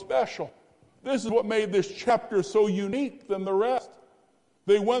Hebrews so special. This is what made this chapter so unique than the rest.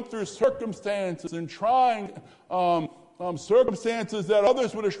 They went through circumstances and trying circumstances that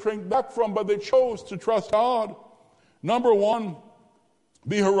others would have shrink back from, but they chose to trust God. Number one,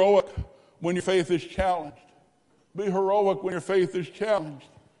 be heroic when your faith is challenged. Be heroic when your faith is challenged.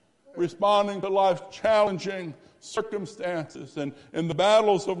 Responding to life's challenging circumstances and in the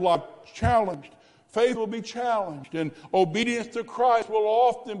battles of life challenged. Faith will be challenged, and obedience to Christ will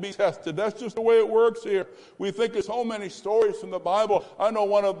often be tested. That's just the way it works here. We think of so many stories from the Bible. I know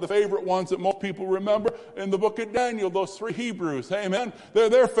one of the favorite ones that most people remember in the book of Daniel, those three Hebrews. Amen?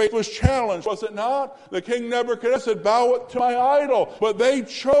 Their faith was challenged, was it not? The king Nebuchadnezzar said, bow to my idol. But they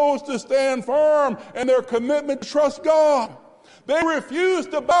chose to stand firm in their commitment to trust God. They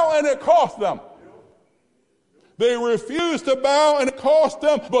refused to bow, and it cost them. They refused to bow, and it cost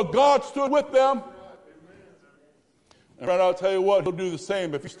them, but God stood with them. And friend, I'll tell you what, He'll do the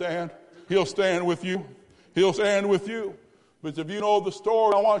same if you stand. He'll stand with you. He'll stand with you. But if you know the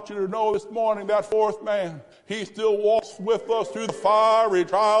story, I want you to know this morning that fourth man, he still walks with us through the fiery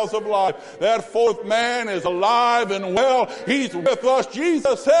trials of life. That fourth man is alive and well. He's with us.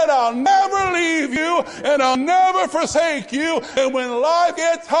 Jesus said, I'll never leave you and I'll never forsake you. And when life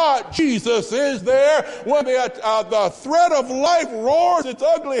gets hot, Jesus is there. When the threat of life roars its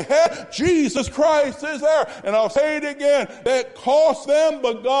ugly head, Jesus Christ is there. And I'll say it again, that cost them,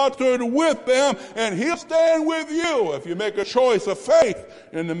 but God stood with them, and He'll stand with you if you make a choice of faith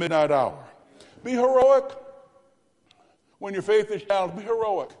in the midnight hour. Be heroic when your faith is challenged. Be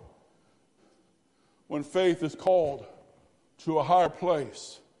heroic when faith is called to a higher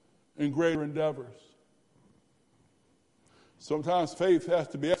place in greater endeavors. Sometimes faith has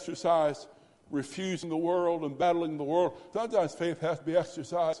to be exercised refusing the world and battling the world. Sometimes faith has to be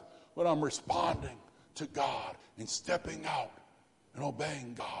exercised when I'm responding to God and stepping out and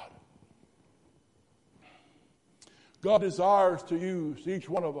obeying God. God desires to use each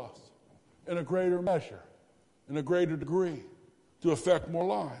one of us in a greater measure, in a greater degree, to affect more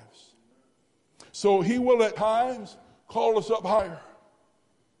lives. So he will at times call us up higher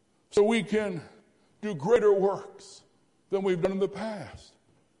so we can do greater works than we've done in the past.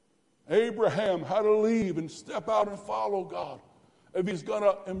 Abraham had to leave and step out and follow God if he's going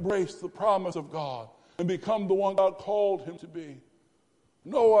to embrace the promise of God and become the one God called him to be.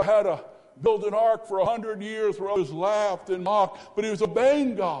 Noah had to build an ark for 100 years where others laughed and mocked, but he was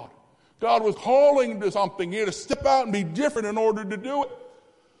obeying God. God was calling him to something. He had to step out and be different in order to do it.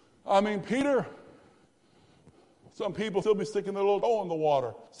 I mean, Peter, some people still be sticking their little toe in the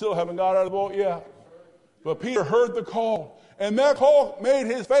water, still haven't got out of the boat yet. But Peter heard the call, and that call made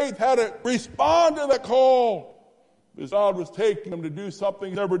his faith had to respond to that call, because God was taking him to do something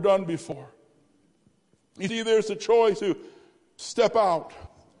he's never done before. You see, there's a choice to step out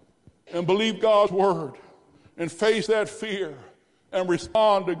and believe God's word and face that fear and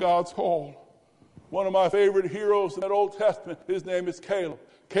respond to God's call. One of my favorite heroes in that Old Testament, his name is Caleb.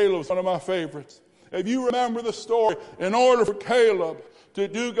 Caleb's one of my favorites. If you remember the story, in order for Caleb to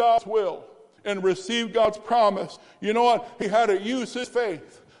do God's will and receive God's promise, you know what? He had to use his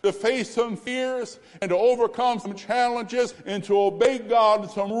faith to face some fears and to overcome some challenges and to obey God in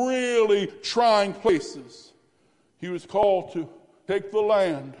some really trying places. He was called to take the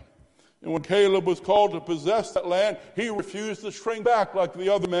land. And when Caleb was called to possess that land, he refused to shrink back like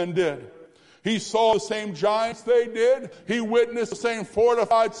the other men did. He saw the same giants they did. He witnessed the same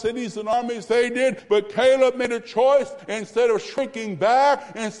fortified cities and armies they did. But Caleb made a choice. Instead of shrinking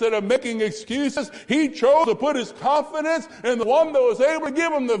back, instead of making excuses, he chose to put his confidence in the one that was able to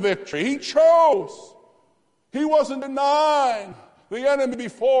give him the victory. He chose. He wasn't denying the enemy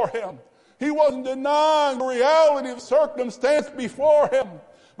before him. He wasn't denying the reality of the circumstance before him.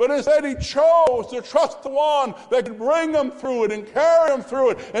 But instead he chose to trust the one that could bring him through it and carry him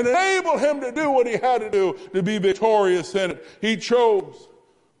through it and enable him to do what he had to do to be victorious in it. He chose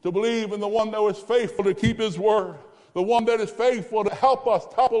to believe in the one that was faithful to keep his word, the one that is faithful to help us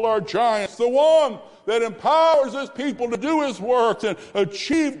topple our giants, the one that empowers his people to do his works and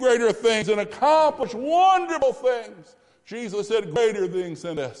achieve greater things and accomplish wonderful things. Jesus said, greater things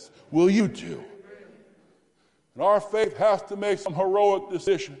than this will you do. And our faith has to make some heroic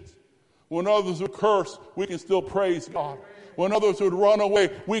decisions. When others would curse, we can still praise God. When others would run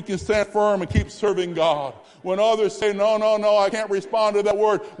away, we can stand firm and keep serving God. When others say, no, I can't respond to that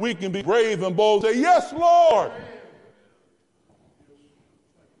word, we can be brave and bold and say, yes, Lord.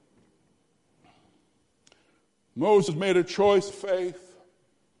 Moses made a choice of faith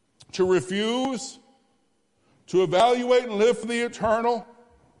to refuse, to evaluate and live for the eternal.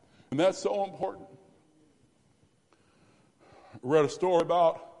 And that's so important. I read a story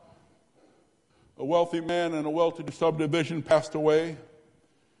about a wealthy man in a well-to-do subdivision passed away.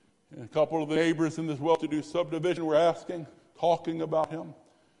 And a couple of the neighbors in this well-to-do subdivision were talking about him.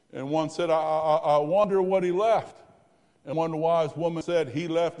 And one said, I wonder what he left. And one wise woman said, he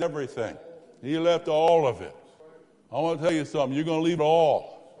left everything. He left all of it. I want to tell you something. You're going to leave it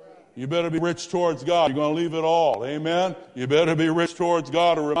all. You better be rich towards God. You're going to leave it all. Amen? You better be rich towards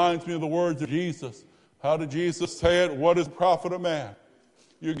God. It reminds me of the words of Jesus. How did Jesus say it? What is the profit of man?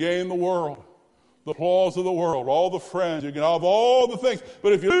 You gain the world, the applause of the world, all the friends. You can have all the things.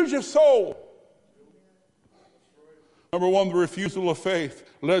 But if you lose your soul, number one, the refusal of faith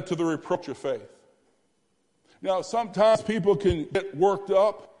led to the reproach of faith. Now, sometimes people can get worked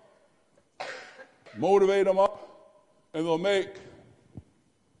up, motivate them up, and they'll make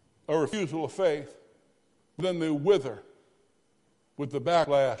a refusal of faith. Then they wither with the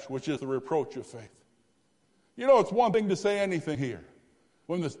backlash, which is the reproach of faith. You know, it's one thing to say anything here.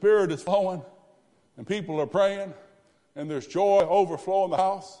 When the Spirit is flowing and people are praying and there's joy overflowing the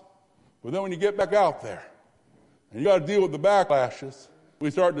house. But then when you get back out there and you got to deal with the backlashes,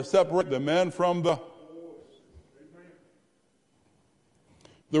 we start to separate the men from the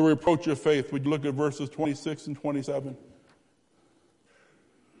reproach of faith. We look at verses 26 and 27.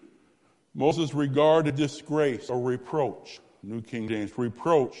 Moses regarded disgrace or reproach, New King James,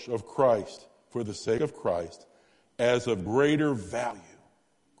 reproach of Christ for the sake of Christ as of greater value,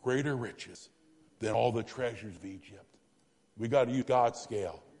 greater riches than all the treasures of Egypt. We got to use God's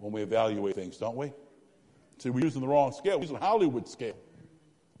scale when we evaluate things, don't we? See, we're using the wrong scale. We're using Hollywood scale.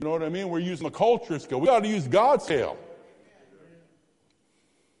 You know what I mean? We're using the culture scale. We got to use God's scale.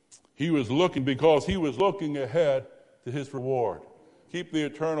 He was looking because he was looking ahead to his reward. Keep the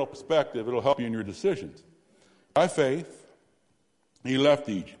eternal perspective. It'll help you in your decisions. By faith, he left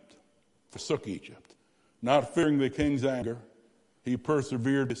Egypt, forsook Egypt. Not fearing the king's anger, he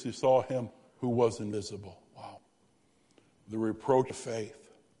persevered as he saw him who was invisible. Wow. The reproach of faith.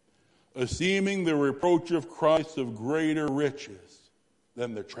 Esteeming the reproach of Christ of greater riches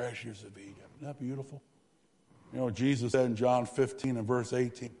than the treasures of Egypt. Isn't that beautiful? You know, Jesus said in John 15 and verse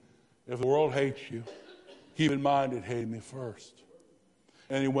 18, if the world hates you, keep in mind it hated me first.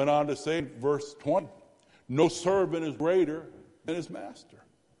 And he went on to say, verse 20, no servant is greater than his master.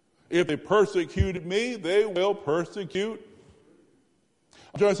 If they persecuted me, they will persecute.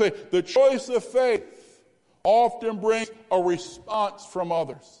 I'm trying to say, the choice of faith often brings a response from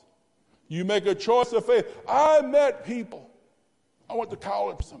others. You make a choice of faith. I met people. I went to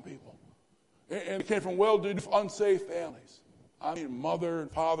college with some people. And they came from well-to-do, unsafe families. I mean, mother and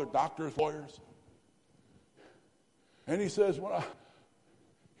father, doctors, lawyers. And he says, when I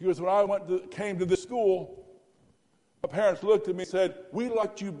came to this school, my parents looked at me and said, we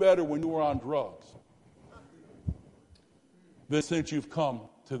liked you better when you were on drugs than since you've come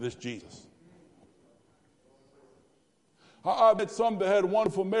to this Jesus. I met some that had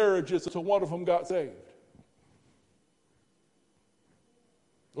wonderful marriages, so one of them got saved.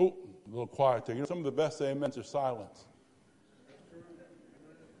 Oh, a little quiet there. You know, some of the best amens are silence.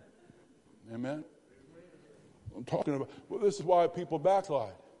 Amen? I'm talking about, well, this is why people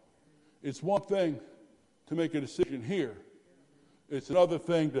backslide. It's one thing to make a decision here. It's another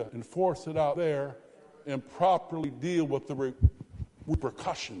thing to enforce it out there and properly deal with the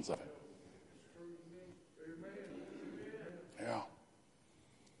repercussions of it. Yeah.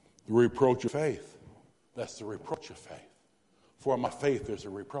 The reproach of faith. That's the reproach of faith. For my faith, there's a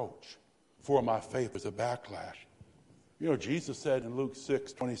reproach. For my faith, there's a backlash. You know, Jesus said in Luke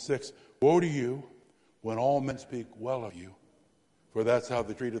 6:26, woe to you when all men speak well of you, for that's how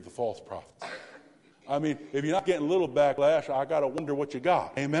they treated the false prophets. I mean, if you're not getting a little backlash, I got to wonder what you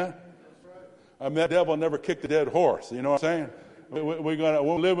got. Amen? I mean, that devil never kicked a dead horse. You know what I'm saying?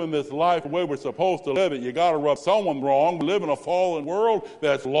 We're living this life the way we're supposed to live it. You got to rub someone wrong. We live in a fallen world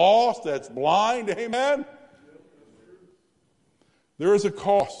that's lost, that's blind. Amen? There is a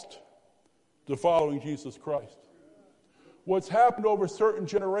cost to following Jesus Christ. What's happened over certain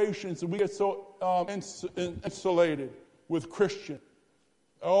generations, and we get so insulated with Christian.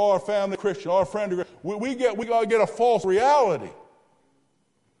 Oh, our family Christian, our friend. We got to get a false reality.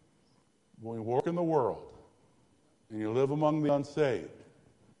 When you walk in the world and you live among the unsaved,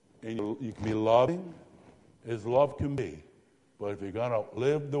 and you can be loving as love can be, but if you're going to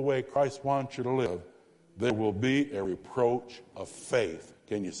live the way Christ wants you to live, there will be a reproach of faith.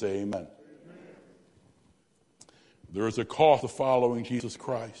 Can you say amen? There is a cost of following Jesus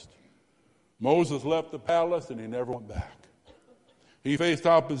Christ. Moses left the palace and he never went back. He faced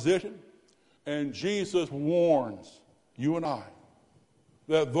opposition, and Jesus warns you and I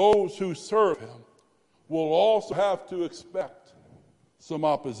that those who serve him will also have to expect some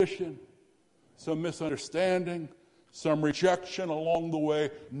opposition, some misunderstanding, some rejection along the way.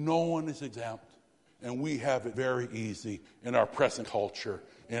 No one is exempt, and we have it very easy in our present culture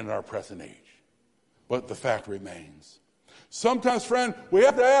and in our present age. But the fact remains. Sometimes, friend, we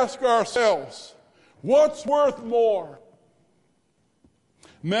have to ask ourselves, what's worth more?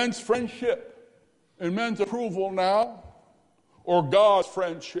 Men's friendship and men's approval now, or God's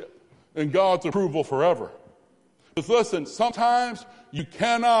friendship and God's approval forever? Because listen, sometimes you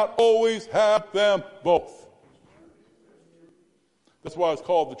cannot always have them both. That's why it's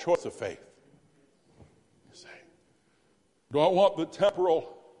called the choice of faith. You say, do I want the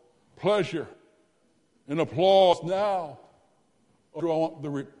temporal pleasure and applause now, or do I want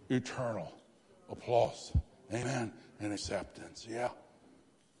the eternal applause? Amen. And acceptance. Yeah.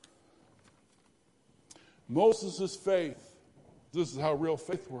 Moses' faith, this is how real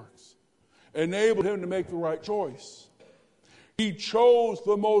faith works, enabled him to make the right choice. He chose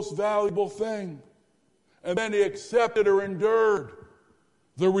the most valuable thing, and then he accepted or endured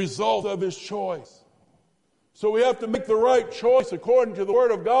the result of his choice. So we have to make the right choice according to the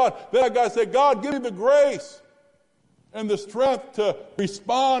Word of God. Then I got to say, God, give me the grace and the strength to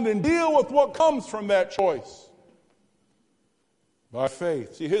respond and deal with what comes from that choice. By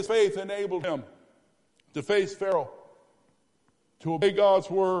faith. See, his faith enabled him to face Pharaoh, to obey God's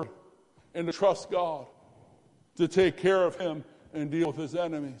word, and to trust God, to take care of him and deal with his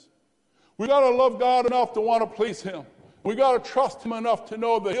enemies. We got to love God enough to want to please him. We got to trust him enough to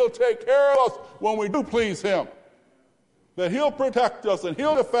know that he'll take care of us when we do please him. That he'll protect us and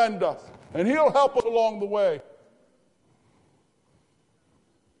he'll defend us and he'll help us along the way.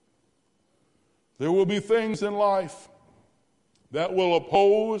 There will be things in life that will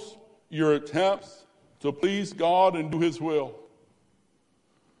oppose your attempts to please God and do His will.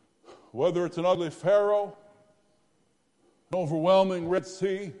 Whether it's an ugly Pharaoh, an overwhelming Red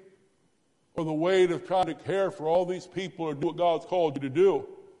Sea, or the weight of trying to care for all these people or do what God's called you to do.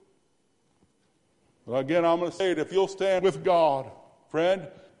 But again, I'm going to say it, if you'll stand with God, friend,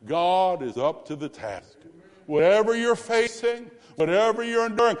 God is up to the task. Whatever you're facing, whatever you're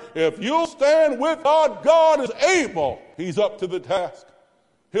enduring, if you'll stand with God, God is able. He's up to the task.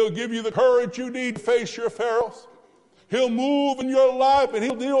 He'll give you the courage you need to face your Pharaohs. He'll move in your life and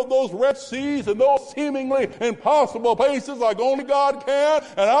He'll deal with those Red Seas and those seemingly impossible places like only God can.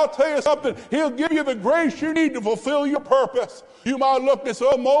 And I'll tell you something, He'll give you the grace you need to fulfill your purpose. You might look and say,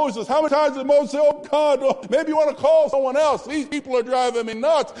 oh, Moses, how many times did Moses say, oh, God, maybe you want to call someone else. These people are driving me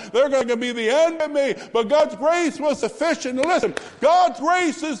nuts. They're going to be the end of me. But God's grace was sufficient. And listen, God's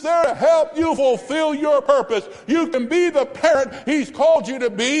grace is there to help you fulfill your purpose. You can be the parent He's called you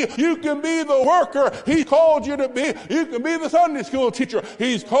to be. You can be the worker He's called you to be. You can be the Sunday school teacher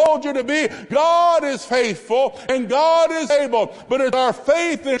He's called you to be. God is faithful and God is able. But it's our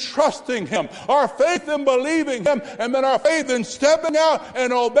faith in trusting Him, our faith in believing Him, and then our faith in stepping out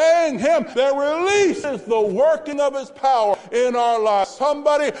and obeying Him that releases the working of His power in our lives.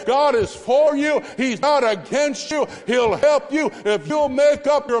 Somebody, God is for you. He's not against you. He'll help you. If you'll make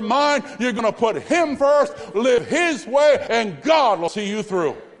up your mind, you're going to put Him first, live His way, and God will see you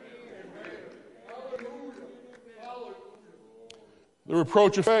through. The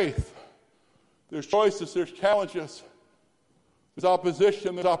reproach of faith. There's choices, there's challenges, there's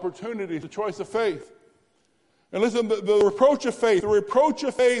opposition, there's opportunities, the choice of faith. And listen, the reproach of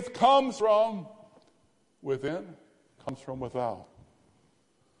faith comes from within, comes from without.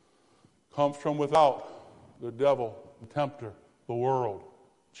 Comes from without. The devil, the tempter, the world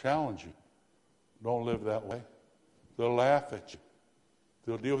challenge you. Don't live that way. They'll laugh at you.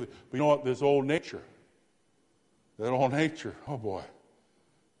 They'll deal with it. But you know what? This old nature, that old nature, oh boy.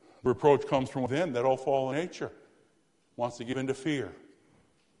 Reproach comes from within, that old fallen nature. Wants to give in to fear.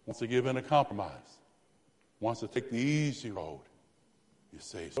 Wants to give in to compromise. Wants to take the easy road, you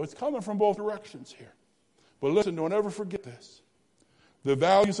see. So it's coming from both directions here. But listen, don't ever forget this. The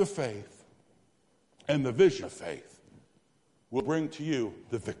values of faith and the vision of faith will bring to you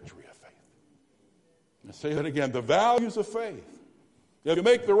the victory of faith. Let's say that again. The values of faith. If you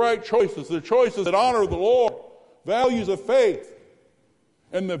make the right choices, the choices that honor the Lord, values of faith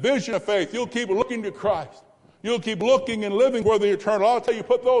and the vision of faith, you'll keep looking to Christ. You'll keep looking and living for the eternal. I'll tell you,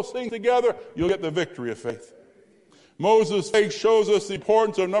 put those things together, you'll get the victory of faith. Moses' faith shows us the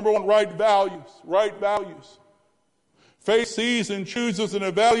importance of, number one, right values. Right values. Faith sees and chooses and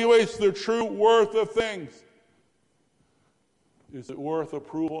evaluates the true worth of things. Is it worth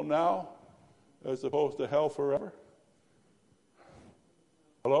approval now as opposed to hell forever?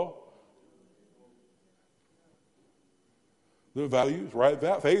 Hello? The values, right?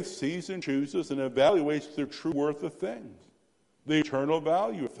 Faith sees and chooses and evaluates the true worth of things, the eternal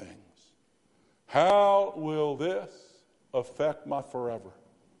value of things. How will this affect my forever?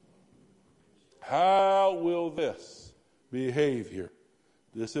 How will this behavior,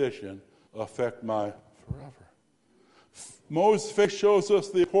 decision, affect my forever? Moses' faith shows us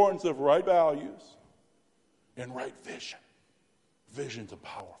the importance of right values and right vision. Vision's a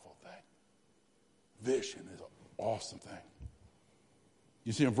powerful thing. Vision is an awesome thing.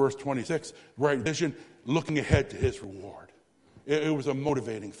 You see in verse 26, right vision, looking ahead to His reward. It was a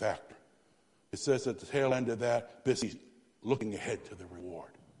motivating factor. It says at the tail end of that, busy looking ahead to the reward.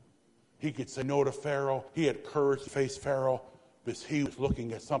 He could say no to Pharaoh. He had courage to face Pharaoh because he was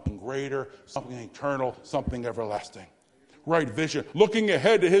looking at something greater, something eternal, something everlasting. Right vision, looking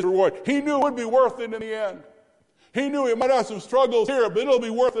ahead to His reward. He knew it would be worth it in the end. He knew he might have some struggles here, but it'll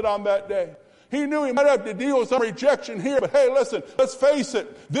be worth it on that day. He knew he might have to deal with some rejection here, but hey, listen, let's face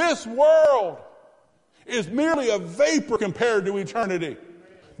it. This world is merely a vapor compared to eternity.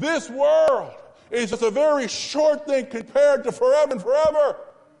 This world is just a very short thing compared to forever and forever.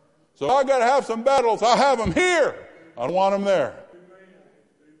 So I got to have some battles. I have them here. I don't want them there.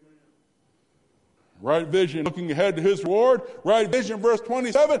 Right vision, looking ahead to His reward. Right vision, verse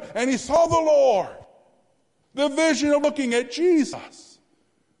 27, and he saw the Lord. The vision of looking at Jesus.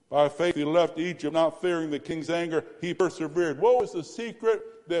 By faith he left Egypt, not fearing the king's anger. He persevered. What was the secret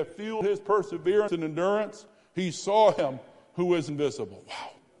that fueled his perseverance and endurance? He saw Him who was invisible.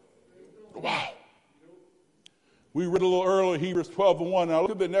 Wow. Wow. We read a little earlier, Hebrews 12:1. Now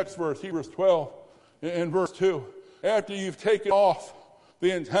look at the next verse, Hebrews 12 and verse 2. After you've taken off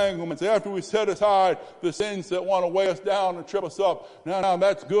the entanglements, after we set aside the sins that want to weigh us down and trip us up. Now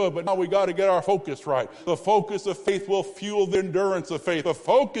that's good, but now we got to get our focus right. The focus of faith will fuel the endurance of faith. The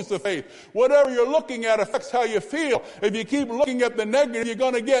focus of faith, whatever you're looking at affects how you feel. If you keep looking at the negative, you're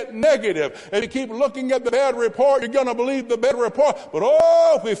going to get negative. If you keep looking at the bad report, you're going to believe the bad report. But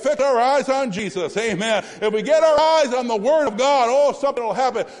if we fix our eyes on Jesus, amen. If we get our eyes on the Word of God, something will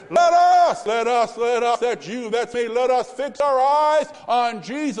happen. That's you, that's me. Let us fix our eyes on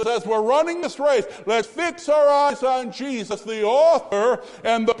Jesus as we're running this race. Let's fix our eyes on Jesus, the author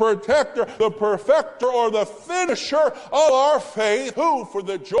and the protector, the perfecter or the finisher of our faith, who for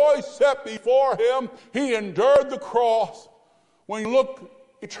the joy set before him, he endured the cross. When you look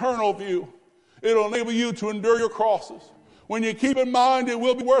eternal view, it'll enable you to endure your crosses. When you keep in mind it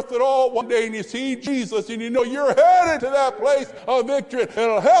will be worth it all one day and you see Jesus and you know you're headed to that place of victory,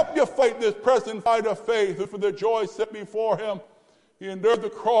 it'll help you fight this present fight of faith. And for the joy set before him, he endured the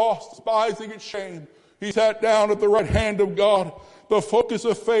cross, despising its shame. He sat down at the right hand of God. The focus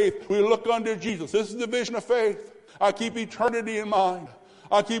of faith, we look unto Jesus. This is the vision of faith. I keep eternity in mind.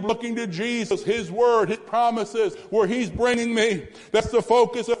 I keep looking to Jesus, his word, his promises, where he's bringing me. That's the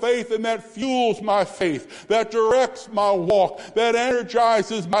focus of faith, and that fuels my faith. That directs my walk. That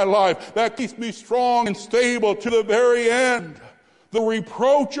energizes my life. That keeps me strong and stable to the very end. The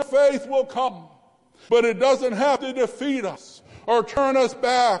reproach of faith will come, but it doesn't have to defeat us or turn us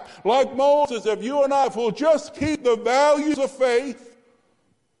back. Like Moses, if you and I will just keep the values of faith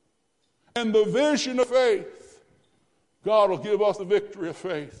and the vision of faith, God will give us the victory of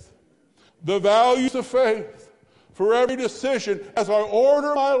faith. The values of faith for every decision as I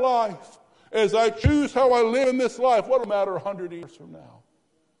order my life, as I choose how I live in this life. What will matter 100 years from now?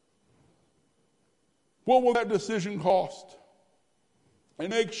 What will that decision cost? And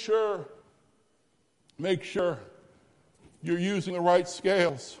make sure you're using the right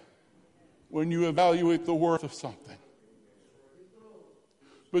scales when you evaluate the worth of something.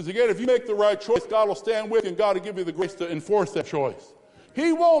 Because again, if you make the right choice, God will stand with you and God will give you the grace to enforce that choice.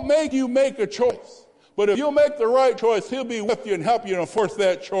 He won't make you make a choice. But if you'll make the right choice, he'll be with you and help you to enforce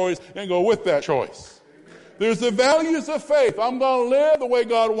that choice and go with that choice. There's the values of faith. I'm going to live the way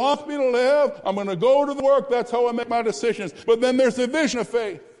God wants me to live. I'm going to go to the work. That's how I make my decisions. But then there's the vision of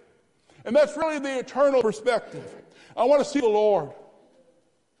faith. And that's really the eternal perspective. I want to see the Lord.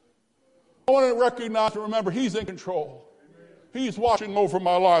 I want to recognize and remember he's in control. He's watching over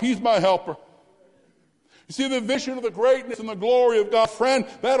my life. He's my helper. You see, the vision of the greatness and the glory of God, friend,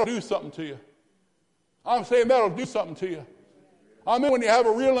 that'll do something to you. I'm saying that'll do something to you. I mean, when you have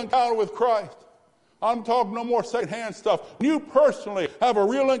a real encounter with Christ, I'm talking no more secondhand stuff. When you personally have a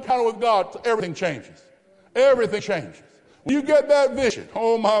real encounter with God, everything changes. Everything changes. When you get that vision,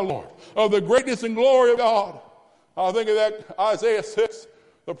 oh my Lord, of the greatness and glory of God, I think of that Isaiah 6,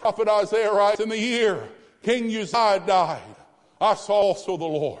 the prophet Isaiah writes, in the year King Uzziah died, I saw also the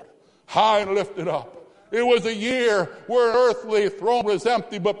Lord, high and lifted up. It was a year where an earthly throne was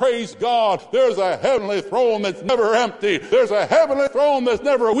empty, but praise God, there's a heavenly throne that's never empty. There's a heavenly throne that's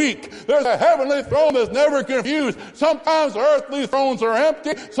never weak. There's a heavenly throne that's never confused. Sometimes earthly thrones are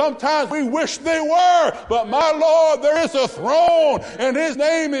empty. Sometimes we wish they were. But my Lord, there is a throne, and his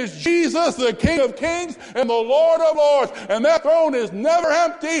name is Jesus, the King of Kings and the Lord of Lords. And that throne is never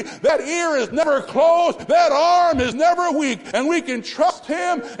empty. That ear is never closed. That arm is never weak. And we can trust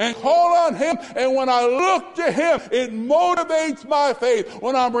him and call on him. And when I look to him, it motivates my faith.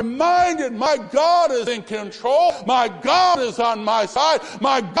 When I'm reminded my God is in control, my God is on my side,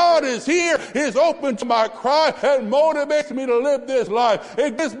 my God is here, is open to my cry, it motivates me to live this life.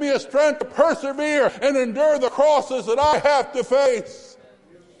 It gives me a strength to persevere and endure the crosses that I have to face.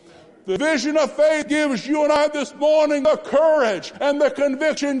 The vision of faith gives you and I this morning the courage and the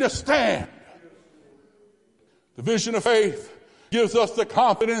conviction to stand. The vision of faith gives us the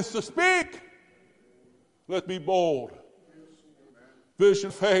confidence to speak. Let's be bold. Vision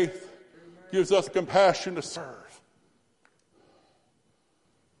of faith gives us compassion to serve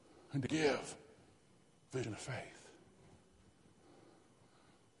and to give. Vision of faith.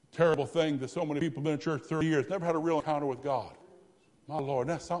 Terrible thing that so many people have been in church 30 years, never had a real encounter with God. My Lord,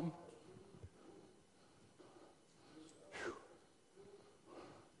 that's something. Whew.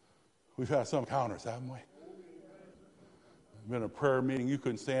 We've had some encounters, haven't we? Been a prayer meeting, you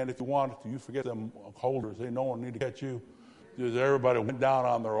couldn't stand if you wanted to. You forget them holders, they no one need to get you. Just everybody went down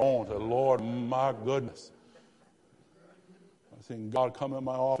on their own. Said, Lord, my goodness. I've seen God come in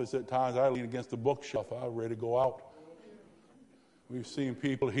my office at times. I lean against the bookshelf. I was ready to go out. We've seen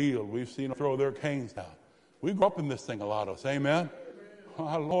people healed. We've seen them throw their canes down. We grew up in this thing, a lot of us. Amen?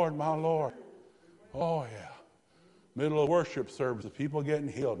 My Lord, my Lord. Oh, yeah. Middle of worship services, people getting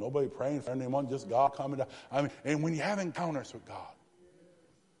healed. Nobody praying for anyone, just God coming down. I mean, and when you have encounters with God,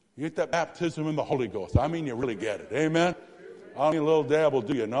 you get that baptism in the Holy Ghost. I mean, you really get it. Amen? I don't mean a little dabble,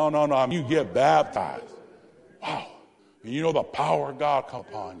 do you? No. I mean, you get baptized. Wow. And you know the power of God come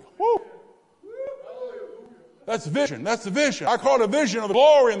upon you. Woo! That's vision. That's the vision. I call it a vision of the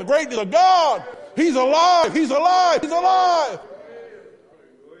glory and the greatness of God. He's alive. He's alive. He's alive.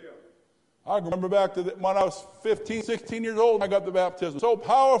 I remember back to when I was 15, 16 years old, I got the baptism. So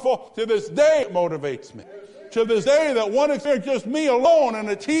powerful, to this day it motivates me. To this day, that one experience, just me alone and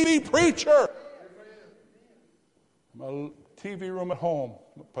a TV preacher. My TV room at home,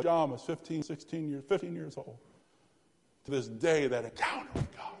 pajamas, 15 years old. To this day, that encounter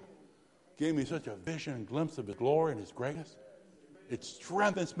with God gave me such a vision and glimpse of His glory and His greatness. It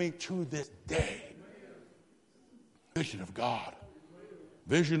strengthens me to this day. Vision of God.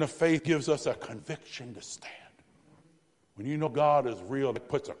 Vision of faith gives us a conviction to stand. When you know God is real, it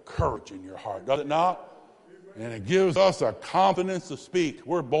puts a courage in your heart, does it not? And it gives us a confidence to speak.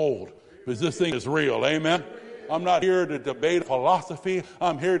 We're bold because this thing is real. Amen? I'm not here to debate philosophy.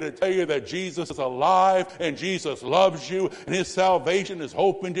 I'm here to tell you that Jesus is alive and Jesus loves you and His salvation is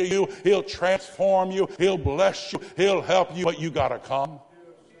open to you. He'll transform you. He'll bless you. He'll help you, but you got to come.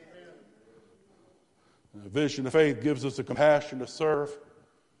 The vision of faith gives us a compassion to serve.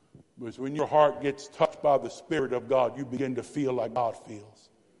 Because when your heart gets touched by the Spirit of God, you begin to feel like God feels.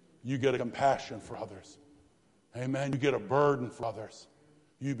 You get a compassion for others. Amen. You get a burden for others.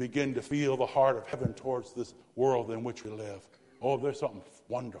 You begin to feel the heart of heaven towards this world in which we live. Oh, there's something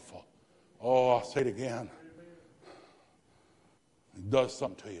wonderful. Oh, I'll say it again. It does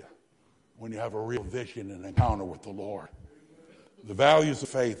something to you when you have a real vision and encounter with the Lord. The values of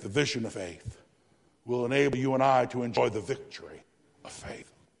faith, the vision of faith, will enable you and I to enjoy the victory of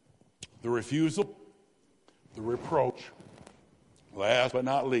faith. The refusal, the reproach, last but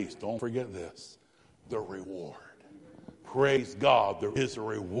not least, don't forget this, the reward. Praise God, there is a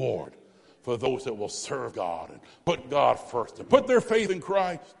reward for those that will serve God and put God first and put their faith in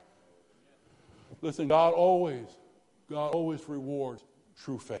Christ. Listen, God always rewards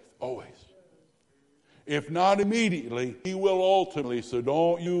true faith, always. If not immediately, He will ultimately, so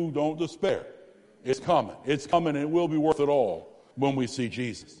don't despair. It's coming, and it will be worth it all when we see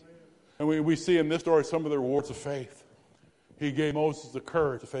Jesus. And we see in this story some of the rewards of faith. He gave Moses the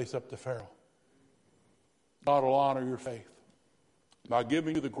courage to face up to Pharaoh. God will honor your faith by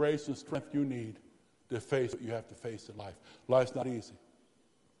giving you the grace and strength you need to face what you have to face in life. Life's not easy.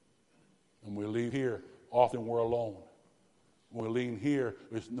 When we leave here, often we're alone. When we leave here,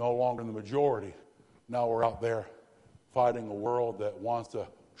 it's no longer the majority. Now we're out there fighting a world that wants to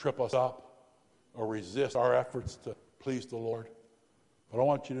trip us up or resist our efforts to please the Lord. But I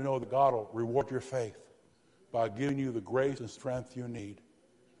want you to know that God will reward your faith by giving you the grace and strength you need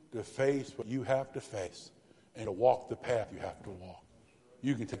to face what you have to face and to walk the path you have to walk.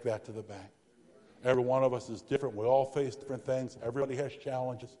 You can take that to the bank. Every one of us is different. We all face different things. Everybody has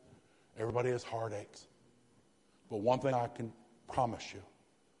challenges. Everybody has heartaches. But one thing I can promise you,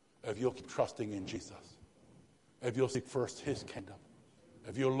 if you'll keep trusting in Jesus, if you'll seek first His kingdom,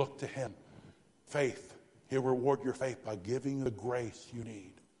 if you'll look to Him, faith, He'll reward your faith by giving you the grace you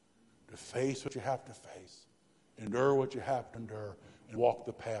need to face what you have to face, endure what you have to endure, and walk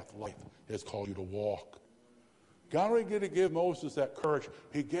the path life has called you to walk. God really did give Moses that courage.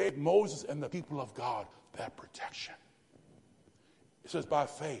 He gave Moses and the people of God that protection. It says by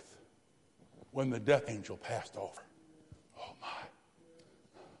faith, when the death angel passed over. Oh my.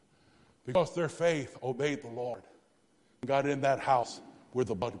 Because their faith obeyed the Lord and got in that house where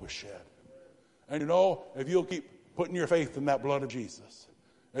the blood was shed. And you know, if you'll keep putting your faith in that blood of Jesus,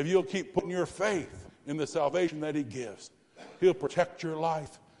 if you'll keep putting your faith in the salvation that He gives, He'll protect your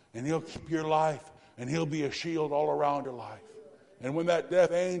life and He'll keep your life and He'll be a shield all around your life. And when that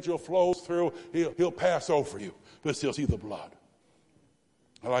death angel flows through, he'll pass over you because He'll see the blood.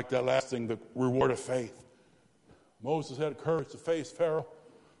 I like that last thing, the reward of faith. Moses had courage to face Pharaoh.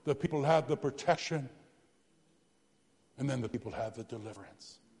 The people had the protection. And then the people had the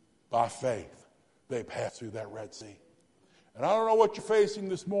deliverance. By faith, they passed through that Red Sea. And I don't know what you're facing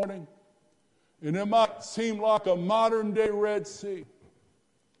this morning. And it might seem like a modern-day Red Sea.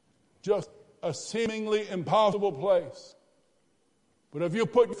 Just a seemingly impossible place. But if you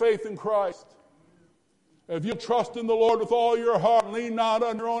put your faith in Christ, if you trust in the Lord with all your heart and lean not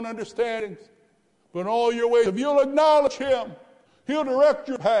on your own understandings, but in all your ways, if you'll acknowledge Him, He'll direct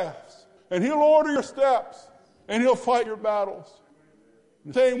your paths, and He'll order your steps, and He'll fight your battles.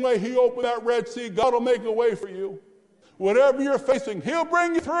 The same way He opened that Red Sea, God will make a way for you. Whatever you're facing, He'll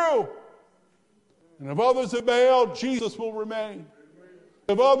bring you through. And if others have bailed, Jesus will remain.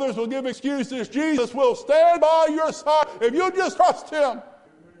 If others will give excuses, Jesus will stand by your side. If you just trust him,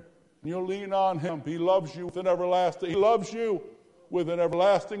 and you'll lean on him. He loves you with an everlasting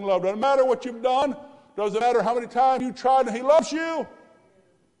love. Doesn't matter what you've done. Doesn't matter how many times you tried. He loves you.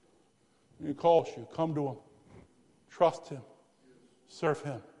 He calls you. Come to him. Trust him. Serve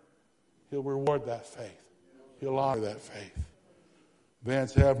him. He'll reward that faith. He'll honor that faith.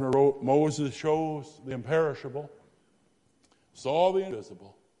 Vance Havner wrote, Moses shows the imperishable, saw the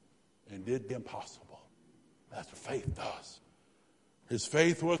invisible, and did the impossible. That's what faith does. His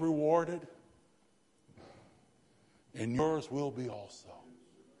faith was rewarded, and yours will be also.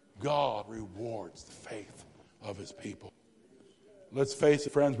 God rewards the faith of his people. Let's face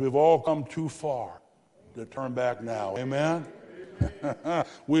it, friends, we've all come too far to turn back now. Amen?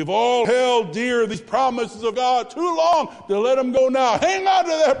 We've all held dear these promises of God too long to let them go now. Hang on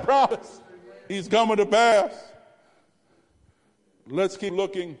to that promise. He's coming to pass. Let's keep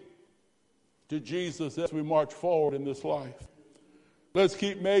looking to Jesus as we march forward in this life. Let's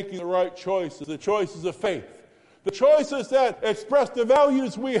keep making the right choices, the choices of faith, the choices that express the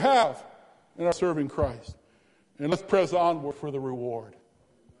values we have in our serving Christ. And let's press onward for the reward.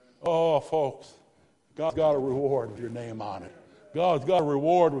 Oh, folks, God's got a reward with your name on it. God's got a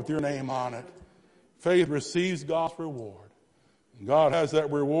reward with your name on it. Faith receives God's reward. And God has that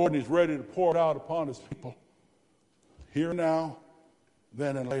reward, and he's ready to pour it out upon his people. Here now,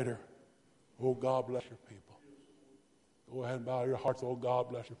 then and later. Oh, God bless your people. Go ahead and bow your hearts. Oh, God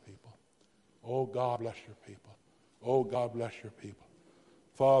bless your people. Oh, God bless your people. Oh, God bless your people.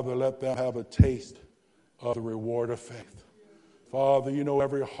 Father, let them have a taste of the reward of faith. Father, you know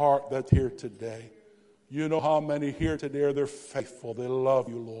every heart that's here today. You know how many here today are faithful. They love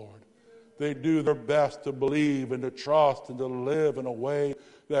you, Lord. They do their best to believe and to trust and to live in a way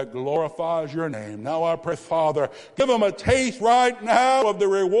that glorifies your name. Now I pray, Father, give them a taste right now of the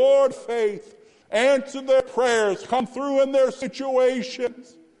reward of faith. Answer their prayers. Come through in their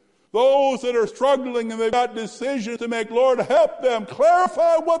situations. Those that are struggling and they've got decisions to make, Lord, help them.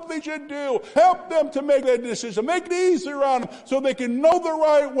 Clarify what they should do. Help them to make that decision. Make it easier on them so they can know the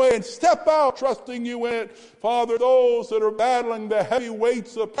right way and step out trusting you in it. Father, those that are battling the heavy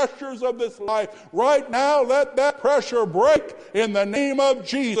weights, the pressures of this life, right now, let that pressure break in the name of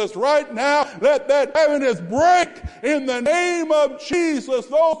Jesus. Right now, let that heaviness break in the name of Jesus.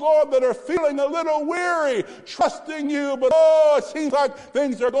 Those, Lord, that are feeling a little weary, trusting you, but it seems like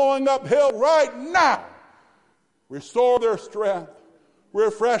things are going uphill right now. Restore their strength.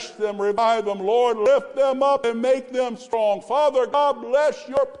 Refresh them, revive them. Lord, lift them up and make them strong. Father, God bless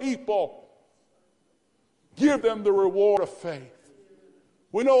your people. Give them the reward of faith.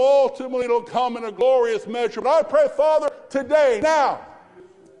 We know ultimately it'll come in a glorious measure. But I pray, Father, today, now,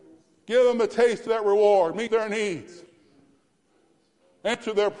 give them a taste of that reward. Meet their needs.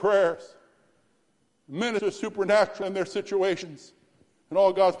 Answer their prayers. Minister supernaturally in their situations. And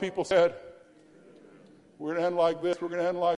all God's people said, we're going to end like this. We're going to end like